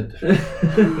her. She said,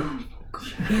 and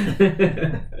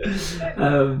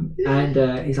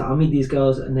he's like, I meet these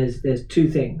girls, and there's two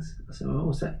things. I said, oh,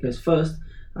 what's that? He goes, first,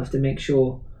 I have to make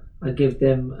sure I give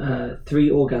them 3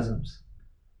 orgasms.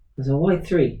 I said, why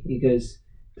 3? He goes,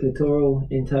 clitoral,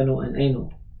 internal, and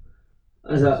anal.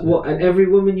 I was like, what? And every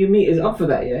woman you meet is up for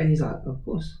that, yeah? He's like, of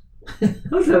course. I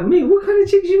was like, mate, what kind of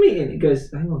chicks you meeting? He goes,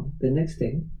 hang on, the next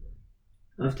thing,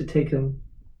 I have to take them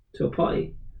to a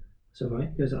party. So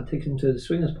right, he goes, I'll take them to the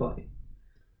swingers party.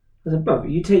 I said, bro,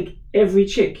 you take every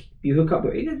chick you hook up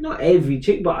with. He goes, not every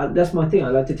chick, but that's my thing. I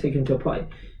like to take him to a party.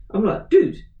 I'm like,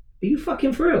 dude, are you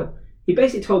fucking for real? He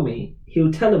basically told me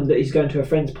he'll tell him that he's going to a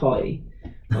friend's party,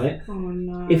 right? Oh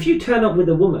no. If you turn up with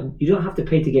a woman, you don't have to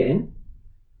pay to get in,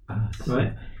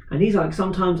 right? And he's like,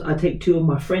 sometimes I take 2 of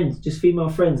my friends, just female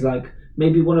friends, like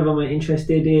maybe one of them I'm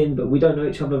interested in, but we don't know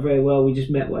each other very well. We just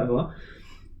met, whatever.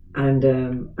 And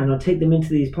I'll take them into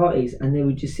these parties, and they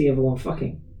would just see everyone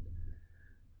fucking.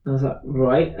 And I was like,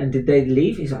 right. And did they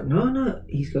leave? He's like, no.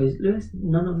 He goes, Lewis,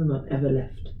 none of them have ever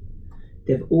left.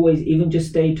 They've always even just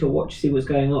stayed to watch, see what's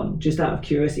going on, just out of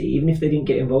curiosity, even if they didn't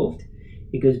get involved.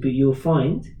 He goes, but you'll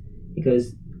find, he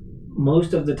goes,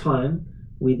 most of the time,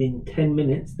 within 10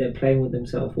 minutes, they're playing with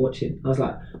themselves, watching. I was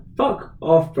like, fuck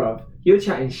off, bruv. You're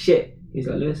chatting shit. He's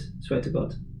like, Lewis, swear to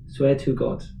God,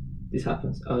 this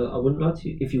happens. I wouldn't lie to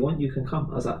you. If you want, you can come.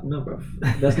 I was like, no, bruv,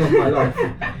 that's not my life.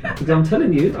 Because I'm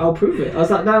telling you, I'll prove it. I was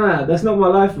like, no, that's not my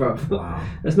life, bruv. Wow.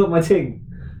 That's not my thing.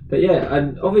 But yeah,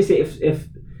 and obviously, if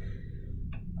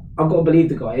I've got to believe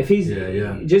the guy. If he's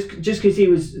just because he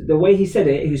was the way he said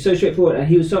it, he was so straightforward and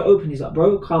he was so open. He's like,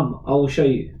 bro, come, I will show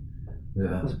you.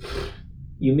 Yeah.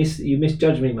 You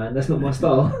misjudged me, man. That's not my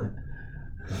style.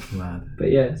 That's mad.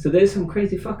 But yeah, so there's some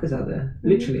crazy fuckers out there,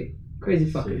 literally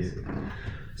crazy fuckers.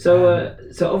 Jeez. So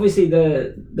obviously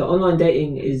the online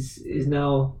dating is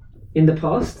now in the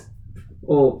past,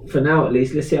 or for now at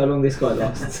least. Let's see how long this guy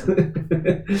lasts.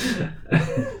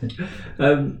 Are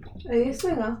you a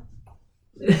swinger?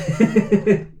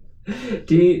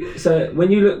 So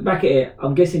when you look back at it,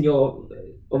 I'm guessing you're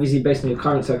obviously, based on your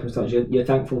current circumstance, you're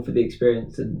thankful for the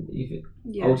experience, and you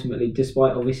ultimately,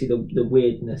 despite obviously the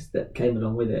weirdness that came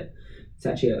along with it, it's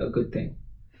actually a good thing.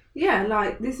 Yeah,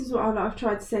 like this is what I've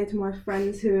tried to say to my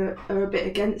friends who are a bit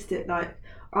against it. Like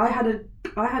I had a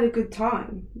good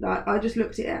time. Like I just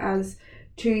looked at it as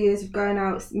 2 years of going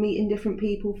out, meeting different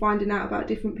people, finding out about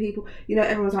different people. You know,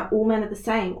 everyone's like, all men are the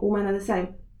same. All men are the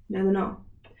same. No, they're not.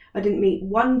 I didn't meet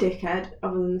one dickhead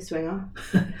other than the swinger.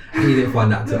 You didn't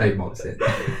find that until 8 months in.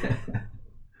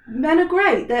 Men are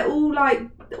great. They're all like,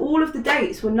 all of the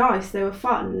dates were nice. They were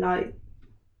fun. Like,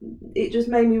 it just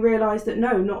made me realise that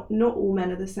no, not all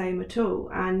men are the same at all.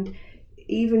 And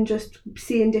even just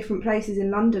seeing different places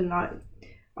in London, like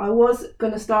I was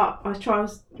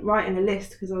writing a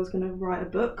list because I was going to write a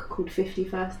book called 50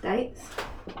 First Dates.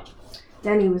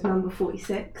 Denny was number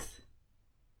 46.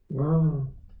 Wow.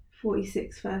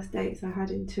 46 first dates I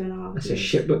had in 2.5 That's years. a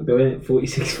shit book though, isn't it?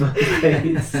 46 first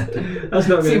dates. That's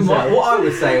not See, going to say. what I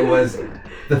would say was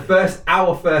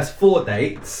our first 4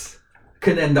 dates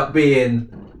can end up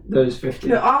being Those 50.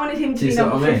 No, I wanted him to Do you be see what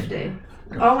number I mean?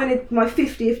 50. I wanted my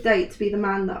 50th date to be the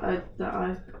man that I.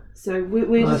 So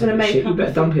we're just That's a going to bit make shit. up. You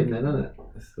better dump him then, isn't it?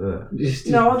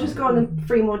 No, I'll just go on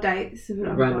 3 more dates.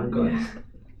 Random guys.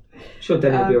 Sure,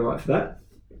 Denny will be alright for that.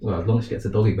 well, as long as she gets a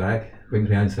doggy bag, brings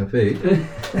me home some food.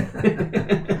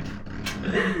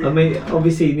 I mean,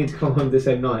 obviously you need to come home the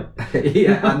same night.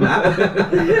 Yeah, and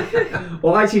that.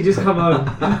 Or actually just come home,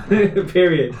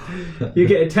 period. You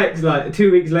get a text like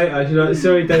 2 weeks later, she's like,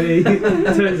 sorry Denny,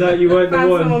 turns out you weren't the Found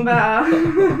one. someone better.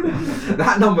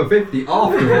 That number 50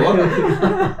 after all.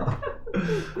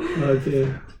 Oh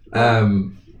dear.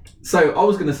 So I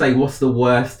was going to say, what's the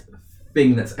worst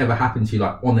thing that's ever happened to you,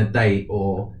 like on a date,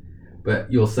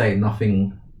 but you're saying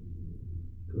nothing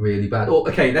really bad. Or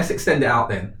okay, let's extend it out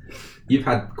then. You've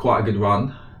had quite a good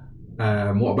run.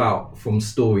 What about from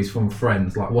stories from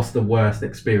friends? Like, what's the worst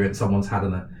experience someone's had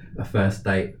on a first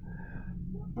date?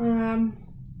 None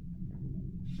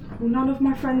of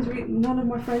my friends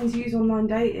use online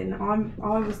dating.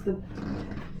 I was the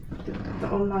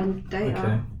online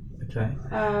dater. Okay.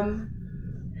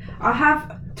 I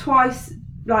have twice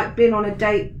like been on a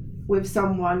date with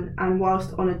someone, and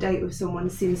whilst on a date with someone,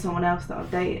 seen someone else that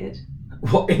I've dated.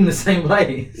 What, in the same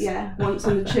place? Yeah, once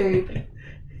on the tube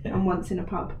and once in a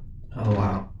pub. Oh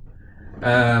wow.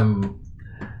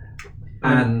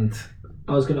 And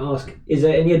I was going to ask, is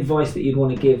there any advice that you'd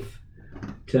want to give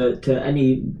to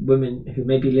any women who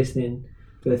may be listening,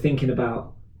 who are thinking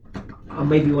about, I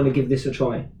maybe want to give this a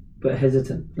try, but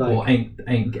hesitant? Like, or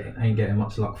ain't getting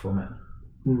much luck from it.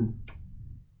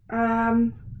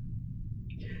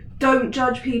 Don't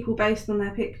judge people based on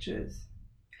their pictures.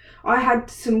 I had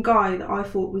some guy that I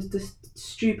thought was just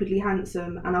stupidly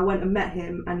handsome, and I went and met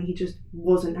him and he just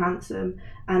wasn't handsome.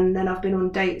 And then I've been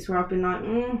on dates where I've been like,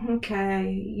 okay,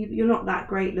 you're not that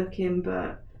great looking,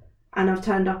 and I've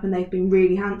turned up and they've been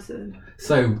really handsome.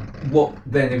 So what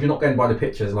then, if you're not going by the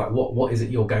pictures, like what is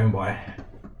it you're going by?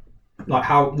 Like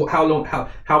how long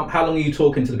are you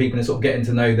talking to the people and sort of getting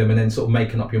to know them and then sort of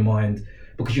making up your mind?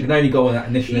 Because you can only go on that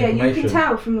initial information. Yeah, you can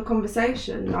tell from the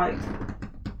conversation, like.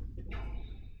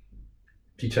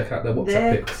 Do you check out their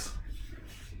WhatsApp pics?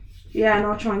 Yeah, and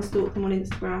I'll try and stalk them on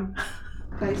Instagram,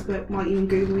 Facebook, might even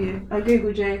Google you. I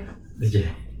Googled you. Did you?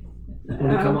 what do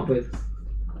you come up with?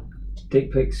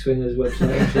 Dick pic swingers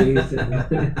website, please.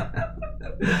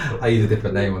 I use a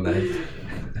different name on those.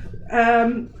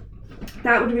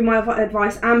 That would be my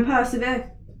advice, and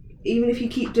persevere. Even if you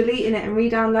keep deleting it and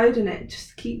re-downloading it,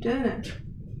 just keep doing it.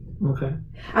 Okay.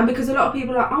 And because a lot of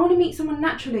people are like, I want to meet someone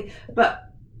naturally, but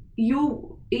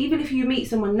even if you meet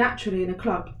someone naturally in a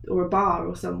club or a bar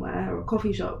or somewhere or a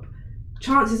coffee shop,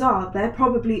 chances are they're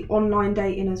probably online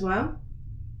dating as well.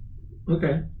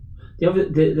 Okay.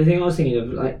 The thing I was thinking of,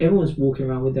 like, everyone's walking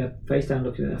around with their face down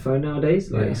looking at their phone nowadays.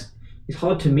 Like, it's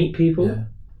hard to meet people.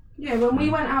 Yeah, when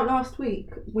we went out last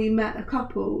week, we met a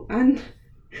couple, and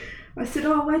I said,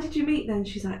 oh, where did you meet then?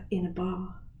 She's like, in a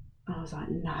bar. And I was like,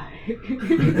 no.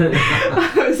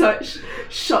 I was like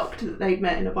shocked that they'd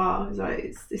met in a bar. I was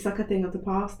like, it's like a thing of the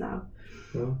past now.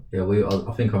 Yeah,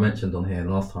 I think I mentioned on here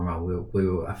last time around, we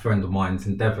were a friend of mine's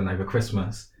in Devon over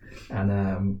Christmas,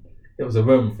 and it was a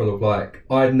room full of like,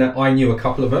 I knew a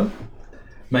couple of them,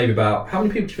 maybe about, how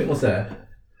many people do you think was there?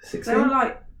 16? They were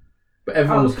like, but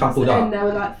everyone was coupled up. And there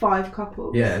were like 5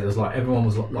 couples. Yeah, there was like, everyone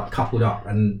was like coupled up,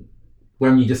 and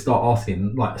when you just start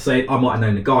asking, like, say I might have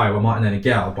known a guy or I might have known a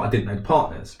girl, but I didn't know the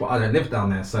partners, but I don't live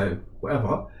down there, so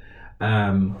whatever.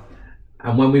 And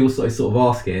when we were sort of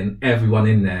asking, everyone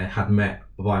in there had met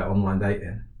via online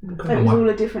dating. Okay. It was all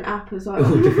a different app as well.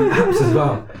 All different apps as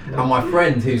well. And my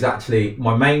friend, who's actually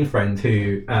my main friend,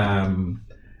 who I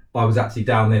was actually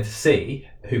down there to see,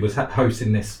 who was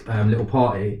hosting this little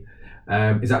party,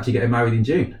 is actually getting married in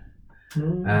June.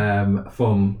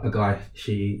 From a guy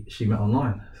she met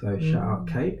online. So shout out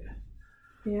Kate.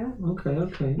 Yeah.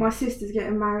 Okay. My sister's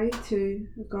getting married to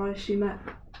a guy she met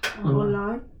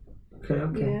online.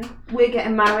 Okay. Yeah. We're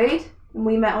getting married and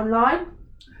we met online.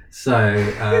 So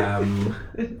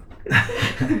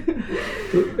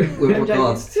with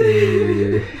regards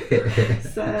to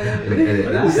so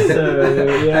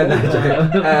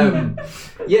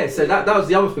that was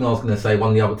the other thing I was going to say. One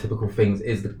of the other typical things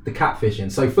is the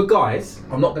catfishing. So for guys,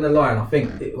 I'm not going to lie, and I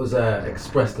think it was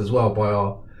expressed as well by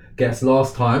our guest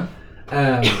last time.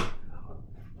 That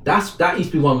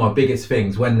used to be one of my biggest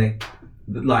things, when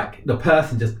the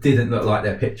person just didn't look like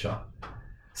their picture.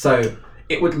 So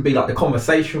it wouldn't be like, the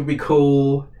conversation would be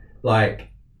cool, like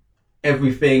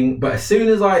everything, but as soon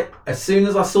as I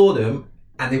saw them,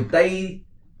 and if they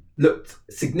looked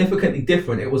significantly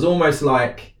different, it was almost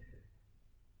like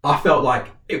I felt like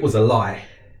it was a lie.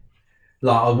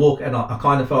 Like I walk and I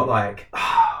kind of felt like,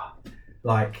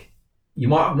 like you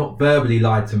might have not verbally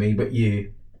lied to me, but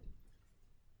you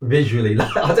visually,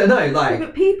 like, I don't know, like.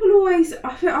 But people always,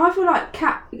 I feel like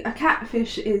a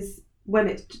catfish is when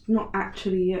it's not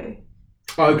actually you.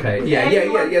 Okay, yeah,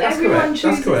 that's everyone correct. chooses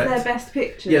That's correct. their best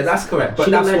pictures. Yeah, that's correct. But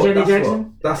She that's looked like what, Janet that's Jackson.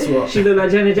 what. That's what. She looked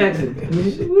like Janet Jackson.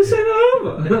 We'll send her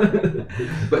over.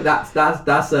 But that's what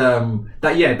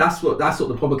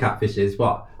the proper catfish is.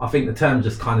 But I think the term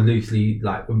just kind of loosely,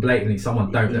 like, when blatantly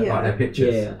someone don't look like their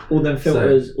pictures. Yeah, all them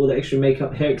filters, all the extra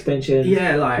makeup, hair extensions.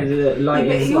 Yeah, like lighting.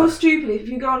 But you're stupid if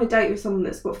you go on a date with someone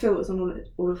that's got filters on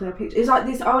all of their pictures. It's like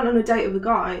this. I went on a date with a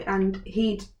guy and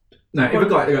he'd. No, if a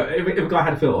guy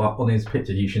had a filter on his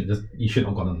picture, you shouldn't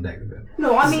have gone on a date with him.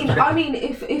 No, I mean,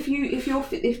 if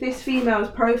this female's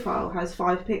profile has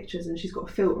 5 pictures and she's got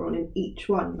a filter on in each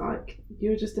one, like,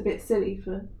 you're just a bit silly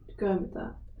for going with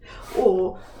that.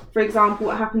 Or, for example,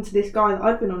 what happened to this guy that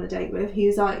I'd been on a date with? He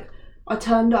was like, I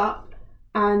turned up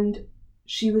and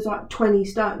she was like 20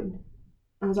 stone.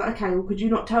 I was like, okay, well, could you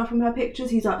not tell from her pictures?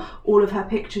 He's like, all of her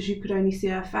pictures, you could only see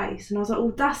her face. And I was like,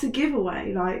 well, that's a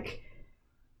giveaway. Like,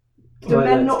 do Right,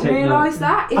 men let's not take realise note.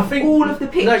 that? If I think all of the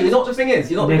pictures... No, you know what the thing is.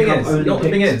 You know what the thing Makeup is. You know what the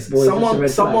thing only is. picks boys, that's a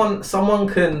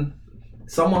red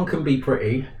Someone can be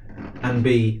pretty and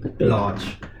be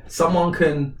large. Someone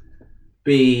can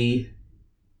be,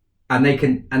 and they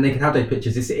can have those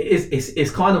pictures.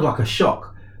 It's kind of like a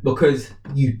shock, because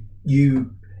you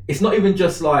it's not even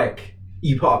just like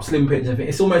you put up slim pictures and things.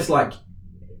 It's almost like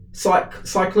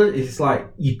cycling. It's like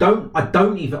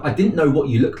I didn't know what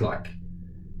you looked like.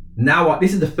 Now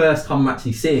this is the first time I'm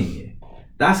actually seeing you.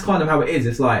 That's kind of how it is.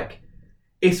 It's like,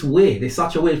 it's weird. It's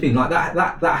such a weird thing. Like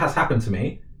that has happened to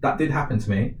me. That did happen to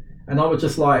me, and I was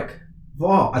just like,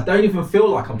 wow, I don't even feel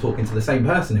like I'm talking to the same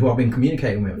person who I've been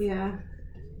communicating with. Yeah.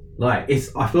 Like,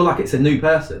 I feel like it's a new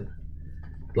person.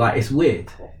 Like, it's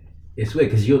weird. It's weird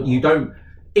because you don't,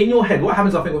 in your head, what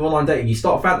happens, I think, with online dating, you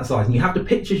start fantasizing. You have the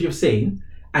pictures you've seen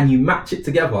and you match it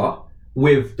together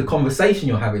with the conversation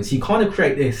you're having. So you kind of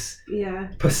create this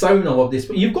persona of this.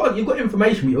 You've got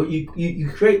information, but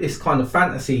you create this kind of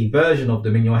fantasy version of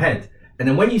them in your head. And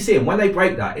then when you see them, when they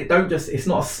break that, it's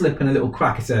not a slip and a little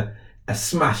crack. It's a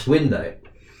smashed window.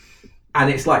 And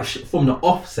it's like from the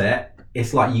offset,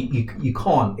 it's like you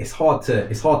can't. It's hard to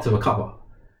recover.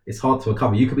 It's hard to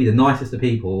recover. You could be the nicest of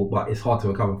people, but it's hard to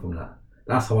recover from that.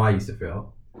 That's how I used to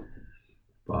feel.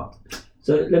 But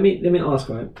so let me ask,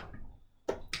 right?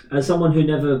 As someone who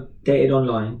never dated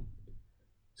online,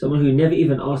 someone who never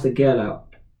even asked a girl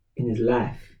out in his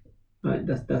life, right?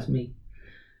 That's me.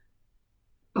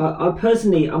 I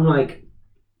personally, I'm like,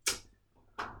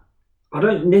 I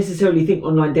don't necessarily think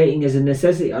online dating is a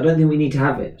necessity. I don't think we need to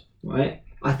have it, right?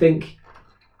 I think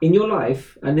in your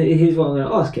life, and here's what I'm going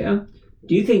to ask you,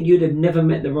 do you think you'd have never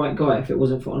met the right guy if it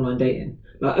wasn't for online dating?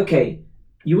 Like, okay,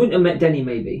 you wouldn't have met Denny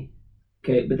maybe,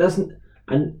 okay, but that's,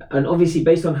 and obviously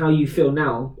based on how you feel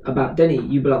now about Denny,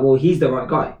 you'd be like, well, he's the right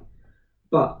guy.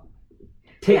 But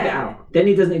take that out.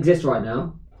 Denny doesn't exist right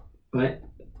now, right?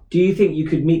 Do you think you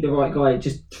could meet the right guy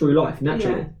just through life,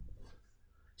 naturally? Yeah.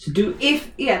 So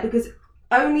because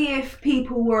only if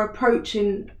people were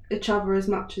approaching each other as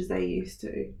much as they used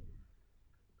to.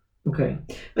 Okay.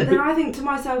 But then I think to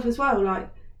myself as well, like,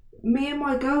 me and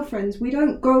my girlfriends, we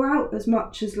don't go out as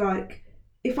much as, like,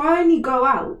 if I only go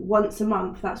out once a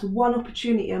month, that's one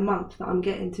opportunity a month that I'm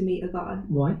getting to meet a guy.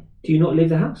 Why? Do you not leave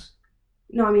the house?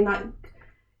 No, I mean, like...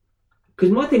 Because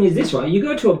my thing is this, right? You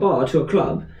go to a bar, to a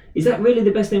club, is that really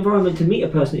the best environment to meet a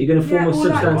person that you're going to form a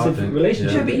substantive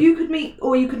relationship Sure, with? but you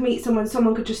could meet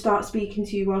someone could just start speaking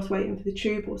to you whilst waiting for the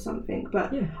tube or something.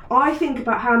 But I think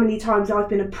about how many times I've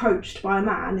been approached by a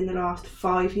man in the last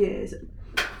 5 years.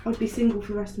 I'd be single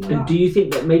for the rest of my life. And do you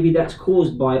think that maybe that's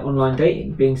caused by online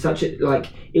dating being such a,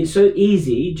 like, it's so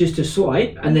easy just to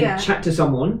swipe and then chat to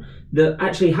someone, that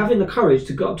actually having the courage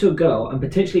to go up to a girl and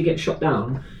potentially get shot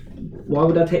down, why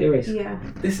would I take the risk? Yeah.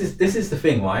 This is the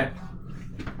thing, right?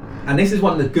 And this is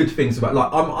one of the good things about,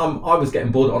 like, I was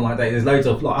getting bored of online dating. There's loads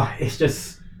of, like, it's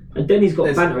just... And Denny's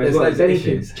got banter as well. Denny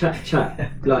can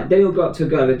chat. Like, Denny will go up to a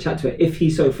girl and chat to her if he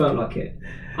so felt like it.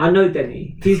 I know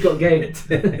Denny. He's got game.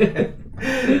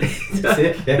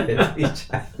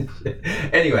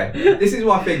 Anyway, this is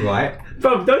my thing, right?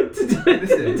 Bro, don't...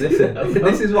 Listen.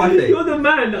 This is my thing. You're the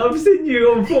man. I've seen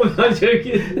you on form. I'm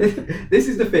joking. This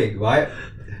is the thing, right?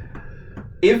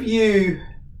 If you...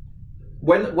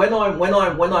 When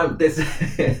I'm there's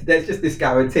just this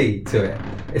guarantee to it.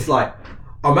 It's like,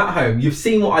 I'm at home, you've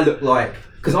seen what I look like,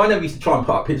 because I never used to try and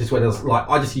put up pictures where there's like,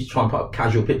 I just used to try and put up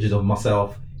casual pictures of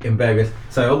myself in various,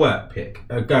 so a work pic,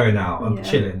 going out, I'm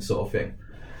chilling sort of thing.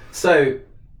 So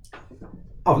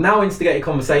I've now instigated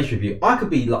conversation with you. I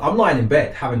could be like, I'm lying in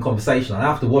bed having conversation. I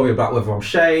don't have to worry about whether I'm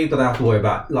shaved. I don't have to worry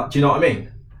about, like, do you know what I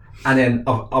mean? And then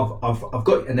I've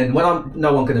got, and then when I'm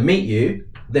going to meet you,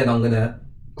 then I'm gonna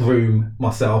groom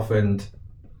myself and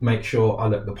make sure I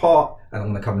look the part, and I'm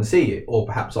going to come and see you, or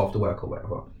perhaps after work or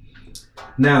whatever.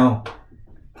 Now,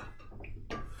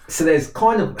 so there's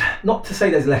kind of, not to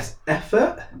say there's less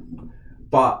effort,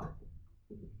 but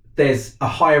there's a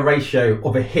higher ratio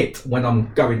of a hit when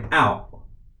I'm going out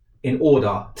in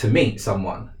order to meet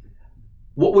someone.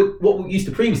 What used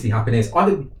to previously happen is I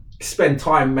would spend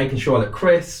time making sure I look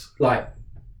crisp, like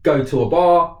go to a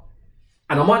bar,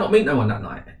 and I might not meet no one that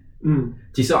night. Do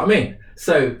you see what I mean?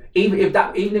 So even if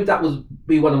that was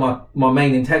be one of my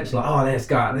main intentions, like, oh, let's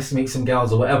go out, let's meet some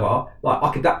girls or whatever, like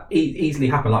I could easily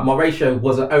happen. Like my ratio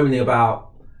was only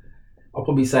about, I'll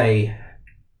probably say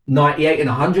 98 and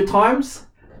 100 times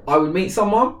I would meet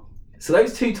someone. So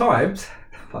those 2 times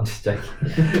I'm just joking.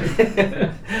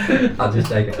 I'm just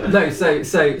joking.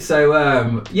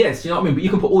 No, yes, you know what I mean. But you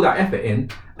can put all that effort in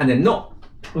and then not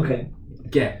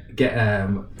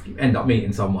end up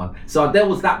meeting someone. So there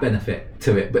was that benefit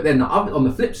to it. But then on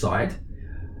the flip side,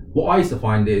 what I used to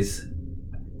find is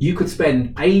you could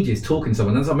spend ages talking to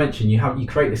someone. As I mentioned, you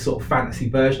create this sort of fantasy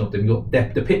version of them.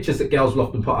 The pictures that girls will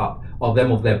often put up are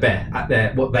them of their best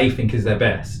at what they think is their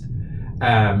best.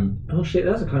 Oh shit,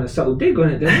 that's a kind of subtle dig on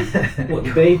it, then. What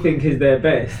they think is their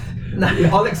best. No,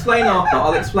 I'll explain after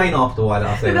why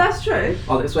I say But that. that's true.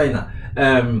 I'll explain that.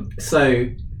 So,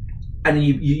 and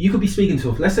you could be speaking to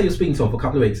them. Let's say you're speaking to them for a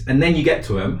couple of weeks, and then you get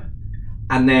to them,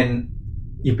 and then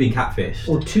you've been catfished.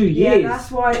 Or 2 years. Yeah, that's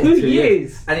why. 2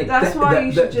 years. And That's why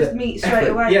you should just meet straight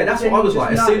away. Yeah, that's what I was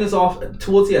like. Just As soon as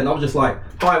towards the end, I was just like,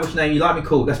 "Hi, what's your name? You like me?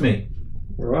 Cool, that's me."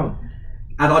 Wow.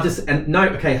 And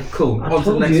okay, cool. I On to the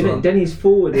told next you, one. Denny's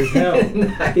forward as hell.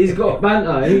 He's got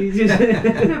banter. He's just.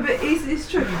 No, but it's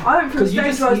true. I went from 'Cause a you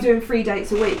stage just- where I was doing 3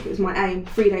 dates a week. It was my aim,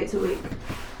 3 dates a week.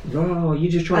 Oh, you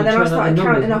just trying And to then I turn out started the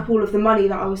counting numbers. up all of the money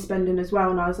that I was spending as well,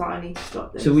 and I was like, I need to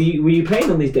stop this. So were you paying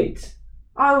on these dates?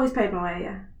 I always paid my way,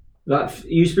 yeah. Like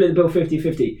you split the bill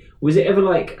 50-50. Was it ever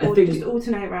like a Or thing? just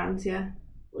alternate rounds, yeah.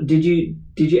 Did you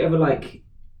ever like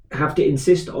have to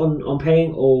insist on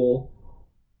paying, or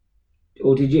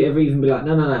did you ever even be like,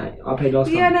 no, I paid last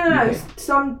time? Yeah, no. You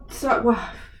pay. Well,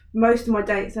 most of my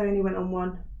dates I only went on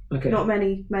one. Okay. Not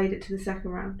many made it to the second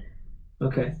round.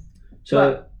 Okay.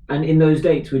 So and in those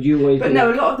dates, would you always? But be no,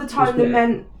 like, a lot of the time the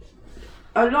men,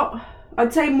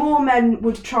 I'd say more men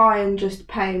would try and just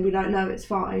pay and be like, no, it's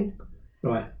fine.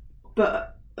 Right.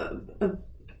 But a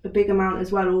big amount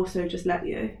as well also just let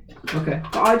you. Okay.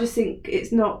 But I just think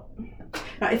it's not.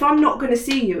 Like, if I'm not going to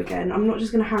see you again, I'm not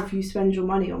just going to have you spend your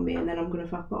money on me and then I'm going to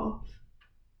fuck off.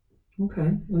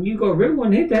 Okay. Well, you got a real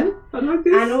one here, then. I like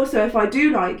this. And also, if I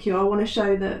do like you, I want to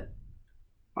show that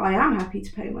I am happy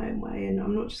to pay my own way, and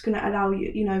I'm not just going to allow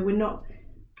you. You know, we're not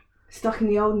stuck in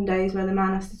the olden days where the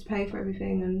man has to pay for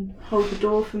everything and hold the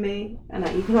door for me, and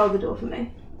you can hold the door for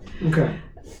me. Okay.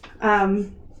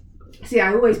 So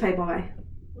yeah, I always paid my way.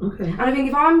 Okay. And I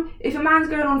think if a man's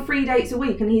going on 3 dates a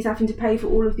week and he's having to pay for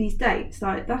all of these dates,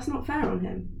 like, that's not fair on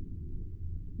him.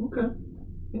 Okay.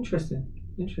 Interesting.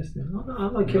 I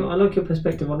like your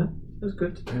perspective on it. That's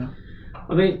good. Yeah.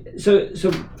 I mean, so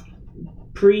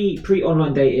pre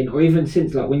online dating, or even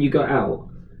since, like, when you go out,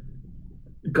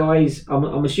 guys,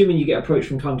 I'm assuming you get approached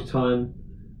from time to time.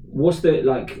 What's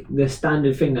the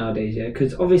standard thing nowadays? Yeah,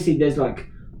 because obviously there's like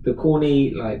the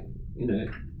corny, like, you know,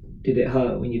 did it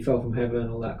hurt when you fell from heaven,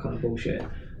 all that kind of bullshit.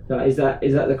 Like, is that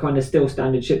the kind of still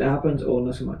standard shit that happens, or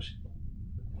not so much?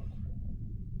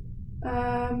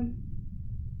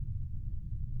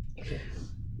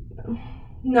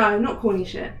 No, not corny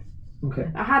shit. Okay.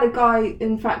 I had a guy,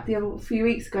 in fact, a few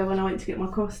weeks ago when I went to get my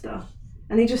Costa,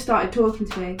 and he just started talking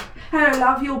to me. Hello,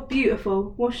 love, you're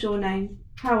beautiful. What's your name?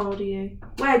 How old are you?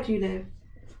 Where do you live?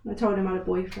 And I told him I had a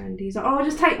boyfriend. He's like, oh,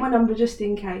 just take my number just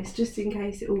in case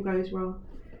it all goes wrong.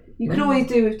 You can always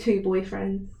do with 2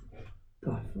 boyfriends.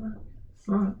 Right.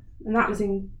 And that was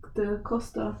in the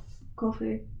Costa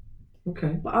coffee.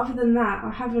 Okay. But other than that, I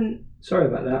haven't. Sorry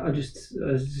about that. I just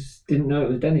didn't know it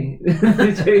was Denny.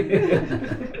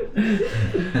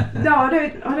 No, I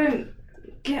don't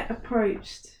get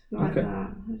approached like Okay.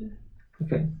 that.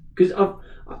 Okay. Because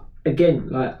again,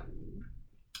 like,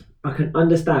 I can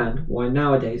understand why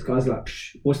nowadays guys are like,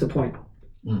 what's the point?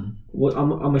 Well, I'm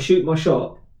gonna shoot my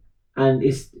shot, and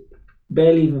it's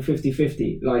barely even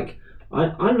 50-50. Like,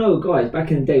 I know guys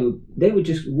back in the day, they would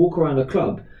just walk around a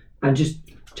club and just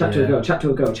chat to a girl, chat to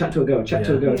a girl, chat to a girl, chat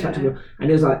to a girl, chat to a girl, and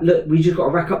it was like, look, we just got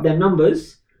to rack up their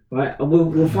numbers, right, and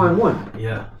we'll find one.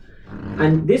 Yeah.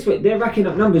 And this way, they're racking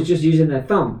up numbers just using their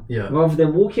thumb, rather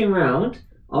than walking around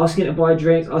asking to buy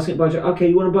drinks, okay,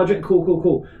 you want to buy a drink?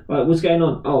 Cool. Right, what's going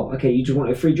on? Oh, okay, you just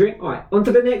want a free drink? All right, on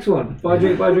to the next one. Buy a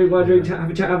drink, have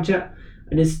a chat.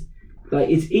 And it's like,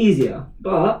 it's easier.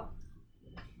 But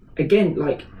again,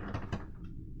 like,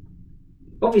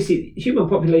 obviously, human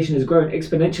population has grown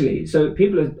exponentially, so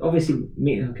people are obviously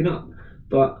meeting, hooking up.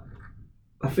 But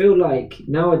I feel like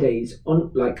nowadays,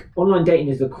 online dating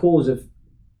is the cause of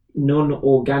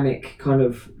non-organic kind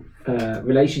of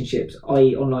relationships,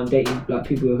 i.e. online dating, like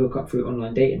people who hook up through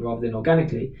online dating rather than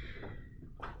organically,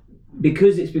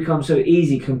 because it's become so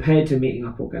easy compared to meeting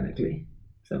up organically.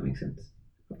 Does that make sense?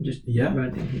 I'm just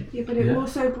ranting here. Yeah, but it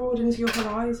also broadens your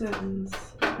horizons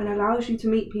and allows you to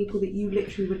meet people that you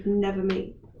literally would never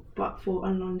meet but for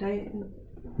online dating.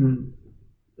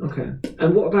 Okay.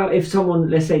 And what about if someone,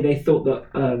 let's say they thought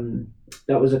that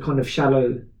that was a kind of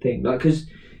shallow thing, like, because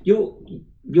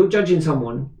you're judging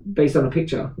someone based on a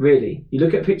picture. Really, you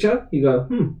look at a picture, you go,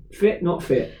 fit, not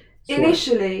fit. Swipe.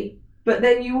 Initially, but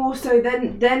then you also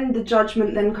then the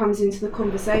judgment then comes into the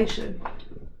conversation.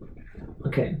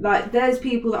 Okay. Like there's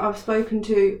people that I've spoken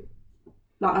to,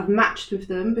 like I've matched with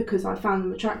them because I found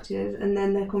them attractive, and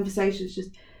then their conversation's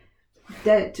just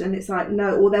dead, and it's like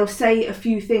no, or they'll say a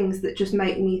few things that just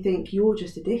make me think you're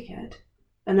just a dickhead,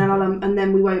 and then I'll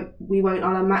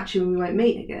unmatch you and we won't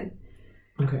meet again.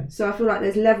 Okay. So I feel like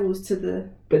there's levels to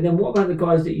the. But then what about the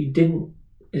guys that you didn't?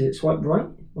 Is it swipe right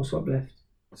or swipe left?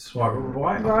 Swipe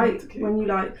right. Right when you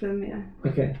like them, yeah.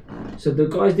 Okay. So the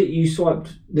guys that you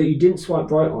didn't swipe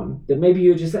right on, that maybe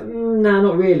you were just like, nah,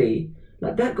 not really.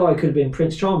 Like that guy could have been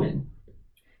Prince Charming.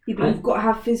 Yeah, but you've got to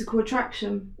have physical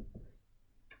attraction.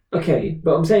 Okay,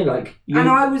 but I'm saying like. And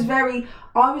I was very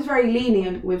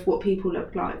lenient with what people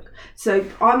look like. So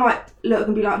I might look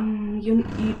and be like, you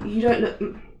don't look.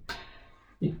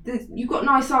 You've got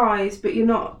nice eyes, but you're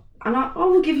not. And I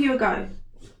will give you a go.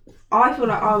 I feel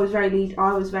like I was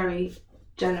very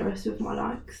generous with my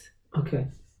likes. Okay.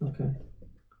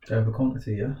 Over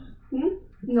quantity, yeah.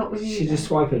 Not with you. She's just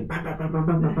swiping. Bam, bam, bam, bam,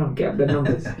 bam, bam, bam, get up the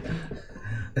numbers.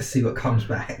 Let's see what comes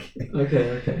back.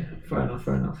 Okay. Fair enough.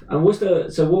 And what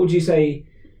would you say,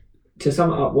 to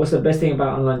sum it up, what's the best thing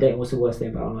about online dating? What's the worst thing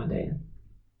about online dating?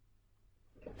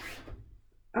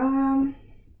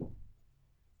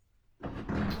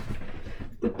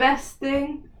 The best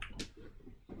thing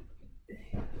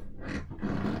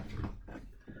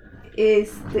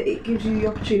is that it gives you the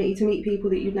opportunity to meet people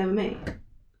that you'd never meet.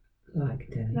 Like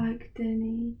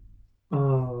Denny.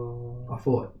 Oh. I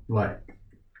thought like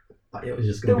it was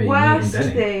just going to be the worst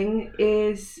meeting Denny. Thing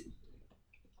is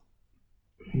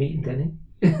meeting Denny.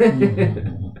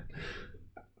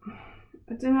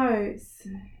 I don't know.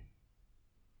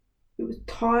 It was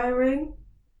tiring,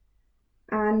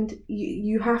 and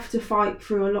you have to fight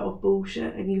through a lot of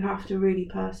bullshit, and you have to really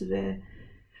persevere.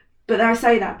 But I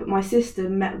say that, but my sister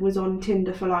was on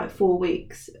Tinder for like 4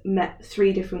 weeks, met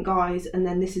 3 different guys, and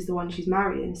then this is the one she's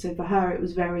marrying. So for her, it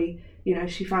was very,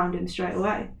 she found him straight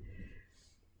away.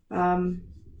 Yeah.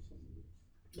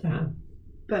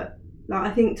 But like,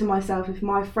 I think to myself, if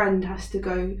my friend has to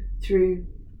go through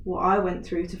what I went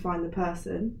through to find the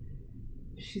person,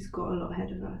 she's got a lot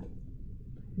ahead of her.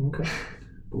 Okay.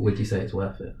 But would you say it's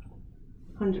worth it?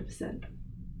 100%.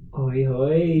 Oi.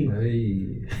 Hey.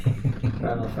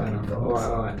 Fair enough. All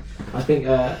right. I think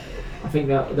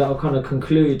that'll kind of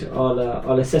conclude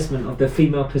our assessment of the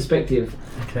female perspective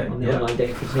on the online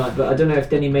dating for tonight. But I don't know if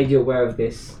Denny made you aware of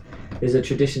this. There's a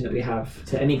tradition that we have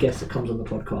to any guest that comes on the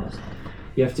podcast.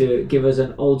 You have to give us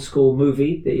an old school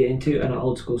movie that you're into and an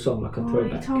old school song, like a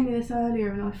throwback. You told me this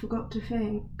earlier and I forgot to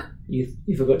think. You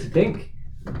forgot to think?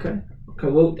 Okay.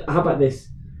 Well, how about this?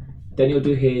 Then you'll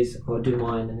do his, I'll do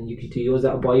mine, and then you can do yours.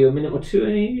 That'll buy you a minute or two,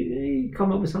 and you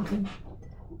come up with something.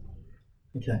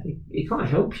 Okay. He can't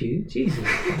help you. Jesus.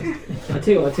 I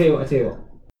tell you what.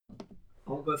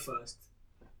 I'll go first.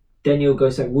 Then you'll go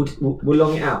second. We'll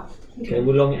long it out. Okay,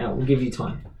 we'll long it out. We'll give you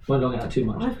time. Won't long it out too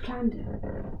much. I've planned it.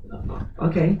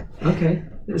 Okay.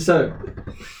 So,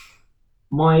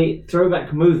 my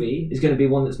throwback movie is going to be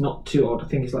one that's not too old. I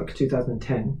think it's like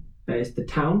 2010. It's The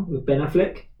Town with Ben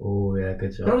Affleck. Oh yeah,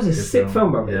 good job. That was a sick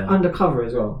film, bro. Yeah. Undercover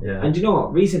as well. Yeah. And do you know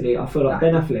what? Recently, I feel like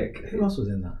Ben Affleck. Who else was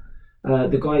in that?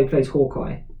 The guy who plays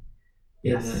Hawkeye.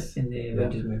 Yes. In the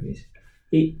Avengers movies.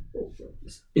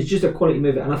 It's just a quality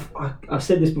movie, and I've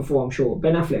said this before. I'm sure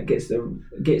Ben Affleck gets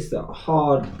the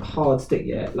hard stick.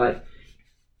 Yeah, like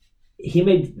he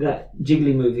made that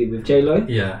Jiggly movie with J-Lo.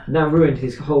 Yeah. Now ruined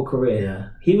his whole career. Yeah.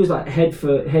 He was like head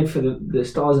for the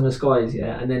stars in the skies.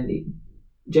 Yeah, and then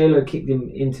J-Lo kicked him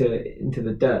into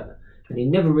the dirt, and he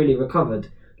never really recovered.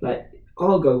 Like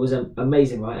Argo was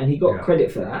amazing, right? And he got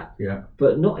credit for that. Yeah.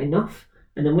 But not enough.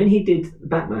 And then when he did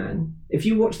Batman, if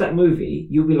you watch that movie,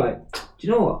 you'll be like, do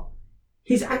you know what?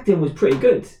 His acting was pretty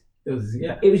good.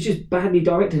 It was just badly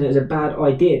directed, and it was a bad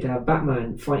idea to have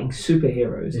Batman fighting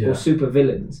superheroes or super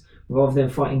villains rather than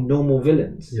fighting normal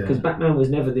villains. Because Batman was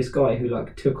never this guy who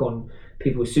like took on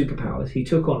people with superpowers. He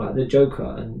took on like the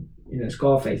Joker and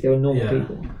Scarface. They were normal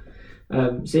people.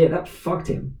 So that fucked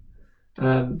him.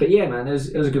 But yeah, man, it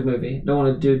was a good movie. Don't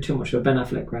want to do too much of a Ben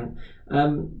Affleck rant.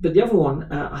 But the other one,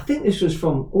 I think this was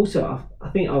from also. I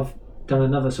think I've done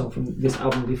another song from this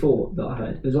album before that I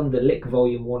heard. It was on the Lick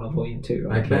Volume 1 or Volume 2,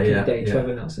 right? Back in the day,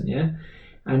 Trevor Nelson,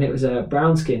 and it was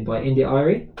Brown Skin by India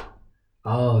Irie.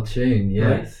 Oh, tune,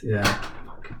 yes, right? Yeah.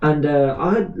 And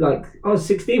I was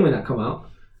 16 when that came out.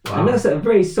 Wow. And that's a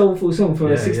very soulful song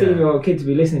for a 16-year-old kid to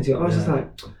be listening to. I was just like,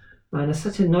 man, that's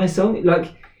such a nice song.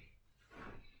 Like,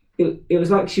 it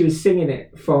was like she was singing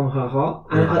it from her heart,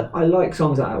 and Yeah. I like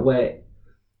songs like that where,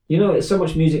 you know, so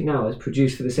much music now is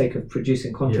produced for the sake of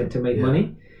producing content to make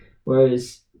money,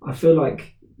 whereas I feel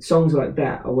like songs like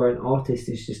that are where an artist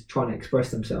is just trying to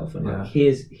express themselves, and like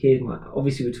here's my,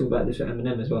 obviously we talk about this with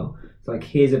Eminem as well. It's like,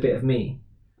 here's a bit of me,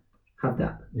 have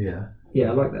that. Yeah,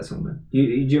 I like that song, man. Do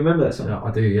you remember that song? Yeah,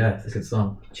 I do. Yeah, it's a good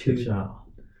song. Good shout.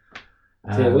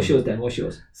 So what's yours then? What's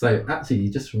yours? So actually, you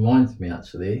just reminded me.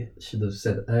 Actually, should have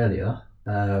said earlier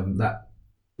that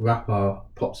rapper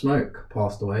Pop Smoke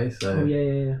passed away. So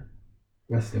yeah.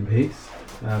 rest in peace.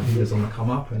 He was on the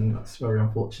come up, and that's very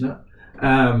unfortunate.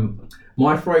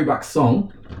 My throwback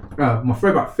song, my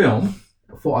throwback film.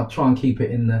 I thought I'd try and keep it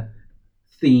in the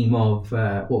theme of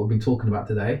what we've been talking about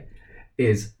today.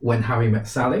 Is When Harry Met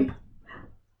Sally.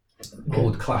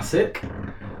 Old classic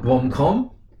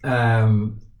rom-com.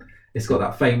 It's got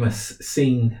that famous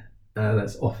scene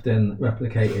that's often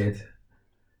replicated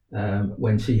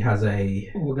when she has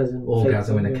a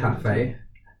orgasm in a cafe.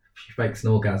 She fakes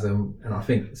an orgasm, and I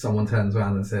think someone turns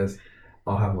around and says,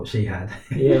 "I'll have what she had."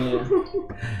 Yeah.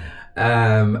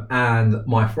 And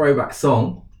my throwback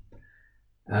song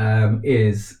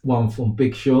is one from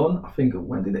Big Sean. I think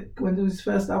when did his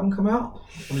first album come out?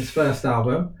 On his first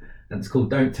album, and it's called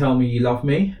 "Don't Tell Me You Love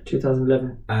Me."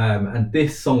 2011. And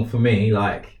this song for me,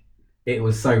 like, it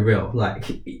was so real. Like,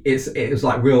 it was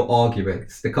like real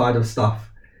arguments, the kind of stuff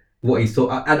what he's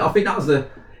talking. And I think that was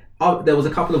there was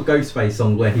a couple of Ghostface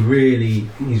songs where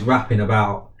he's rapping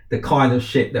about the kind of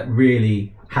shit that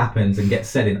really happens and gets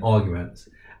said in arguments.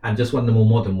 And just one of the more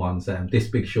modern ones, this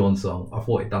Big Sean song, I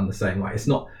thought it done the same. Like, it's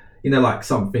not, you know, like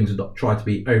some things would try to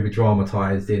be over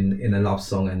dramatized in a love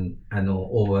song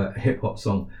or a hip hop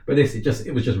song, but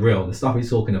it was just real. The stuff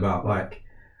he's talking about, like,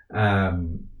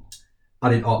 I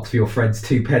didn't ask for your friends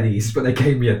 2 pennies, but they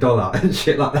gave me $1 and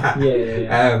shit like that.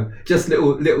 Yeah. Just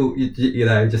little, you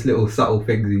know, just little subtle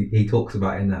things he talks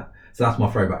about in that. So that's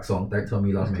my throwback song. Don't Tell Me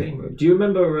You Love Me. Do you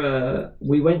remember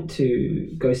we went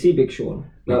to go see Big Sean?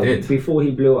 We did. Before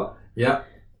he blew up. Yeah.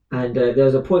 And there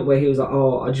was a point where he was like,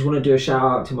 "Oh, I just want to do a shout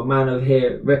out to my man over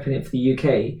here repping it for the UK."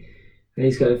 And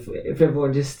he's going, "If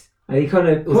everyone just..." And he kind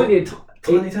of pointed.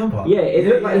 Tiny Temper. Yeah, it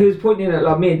looked like he was pointing at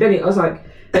like me and Denny. I was like,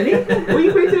 "Denny, what are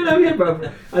you doing over here, bro?"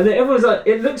 And then everyone's like,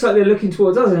 "It looks like they're looking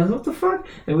towards us." And I was like, "What the fuck?"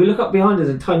 And we look up behind us,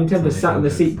 and Tiny Temper sat on the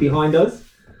seat behind us.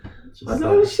 I was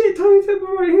like, "Oh shit, Tiny Temper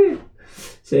right here."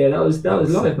 So yeah, that was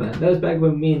live, man. That was back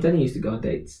when me and Danny used to go on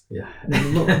dates. Yeah.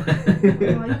 Oh, you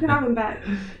can have him back.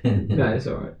 No, it's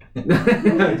alright.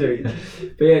 I'm joking.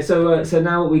 But yeah, so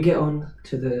now we get on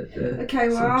to the okay,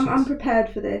 well, I'm prepared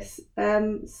for this.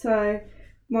 So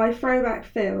my throwback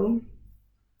film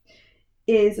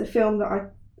is a film that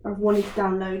I've wanted to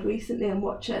download recently and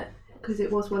watch it because it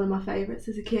was one of my favourites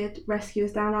as a kid,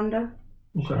 Rescuers Down Under.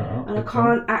 Okay. And I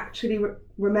can't actually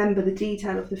remember the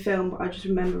detail of the film, but I just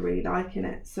remember really liking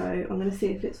it. So I'm going to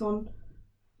see if it's on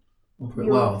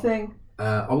your thing.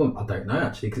 I don't know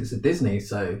actually, because it's a Disney.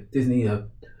 So Disney, you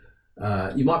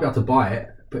might be able to buy it,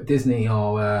 but Disney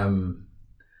are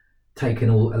taking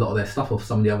a lot of their stuff off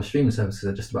some of the other streaming services.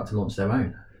 They're just about to launch their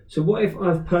own. So what if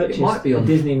I've purchased a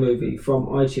Disney movie from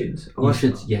iTunes?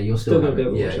 You'll still have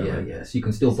it. Yeah. So you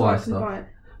can still buy stuff.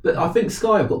 But I think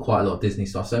Sky have got quite a lot of Disney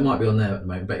stuff, so it might be on there at the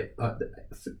moment. But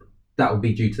that would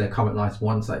be due to their current license.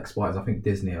 Once that expires, I think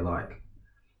Disney are like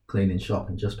cleaning shop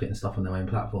and just putting stuff on their own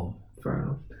platform. Fair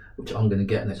enough. Which I'm going to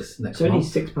get next month. It's only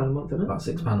 £6 a month, isn't it? About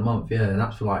 £6 a month, yeah. And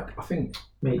that's for like, I think...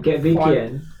 Mate, get a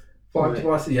VPN. Five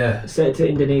devices, yeah. Set it to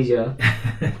Indonesia.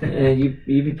 And you'd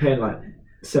be paying like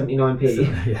 79p. So,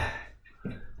 yeah.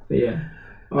 But yeah.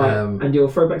 Alright, and your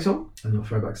throwback song?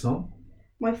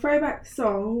 My throwback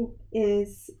song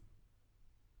is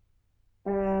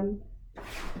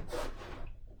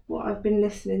what I've been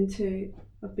listening to.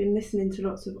 I've been listening to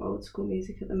lots of old school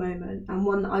music at the moment, and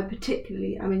one that I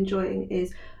particularly am enjoying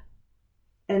is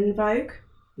En Vogue,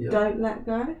 Don't Let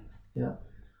Go. Yeah.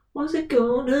 What's it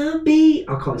gonna be?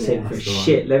 I can't sing for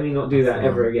shit. Let me not do that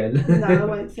ever again. No, I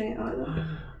won't sing it either.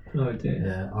 No dear.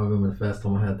 Yeah, I remember the first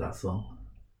time I heard that song.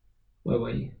 Where were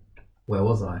you? Where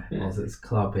was I? I was at this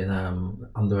club in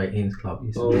under 18s club.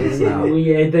 Used to Oh be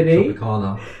yeah, Denny.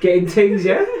 Tropicana. Getting things,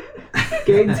 yeah.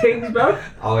 Getting things, bro.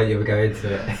 I won't even go into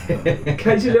it.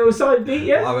 Catch a little side beat,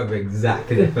 yeah. I remember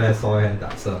exactly the first time I heard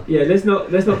that song. Yeah, let's not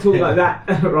talk like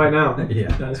that right now.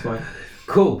 Yeah, that's fine.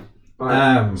 Cool.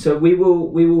 Right. So we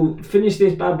will finish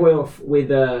this bad boy off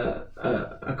with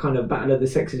a kind of battle of the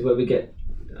sexes where we get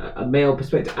a male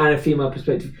perspective and a female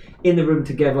perspective in the room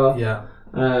together. Yeah.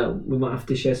 We might have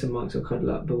to share some mics or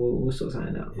cuddle up, but we'll sort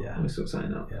something out. Yeah. We'll sort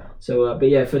something out. Yeah. So, but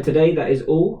yeah, for today that is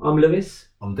all. I'm Lewis.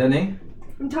 I'm Denny.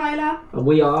 I'm Tyler. And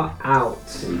we are out.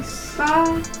 Peace.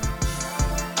 Bye.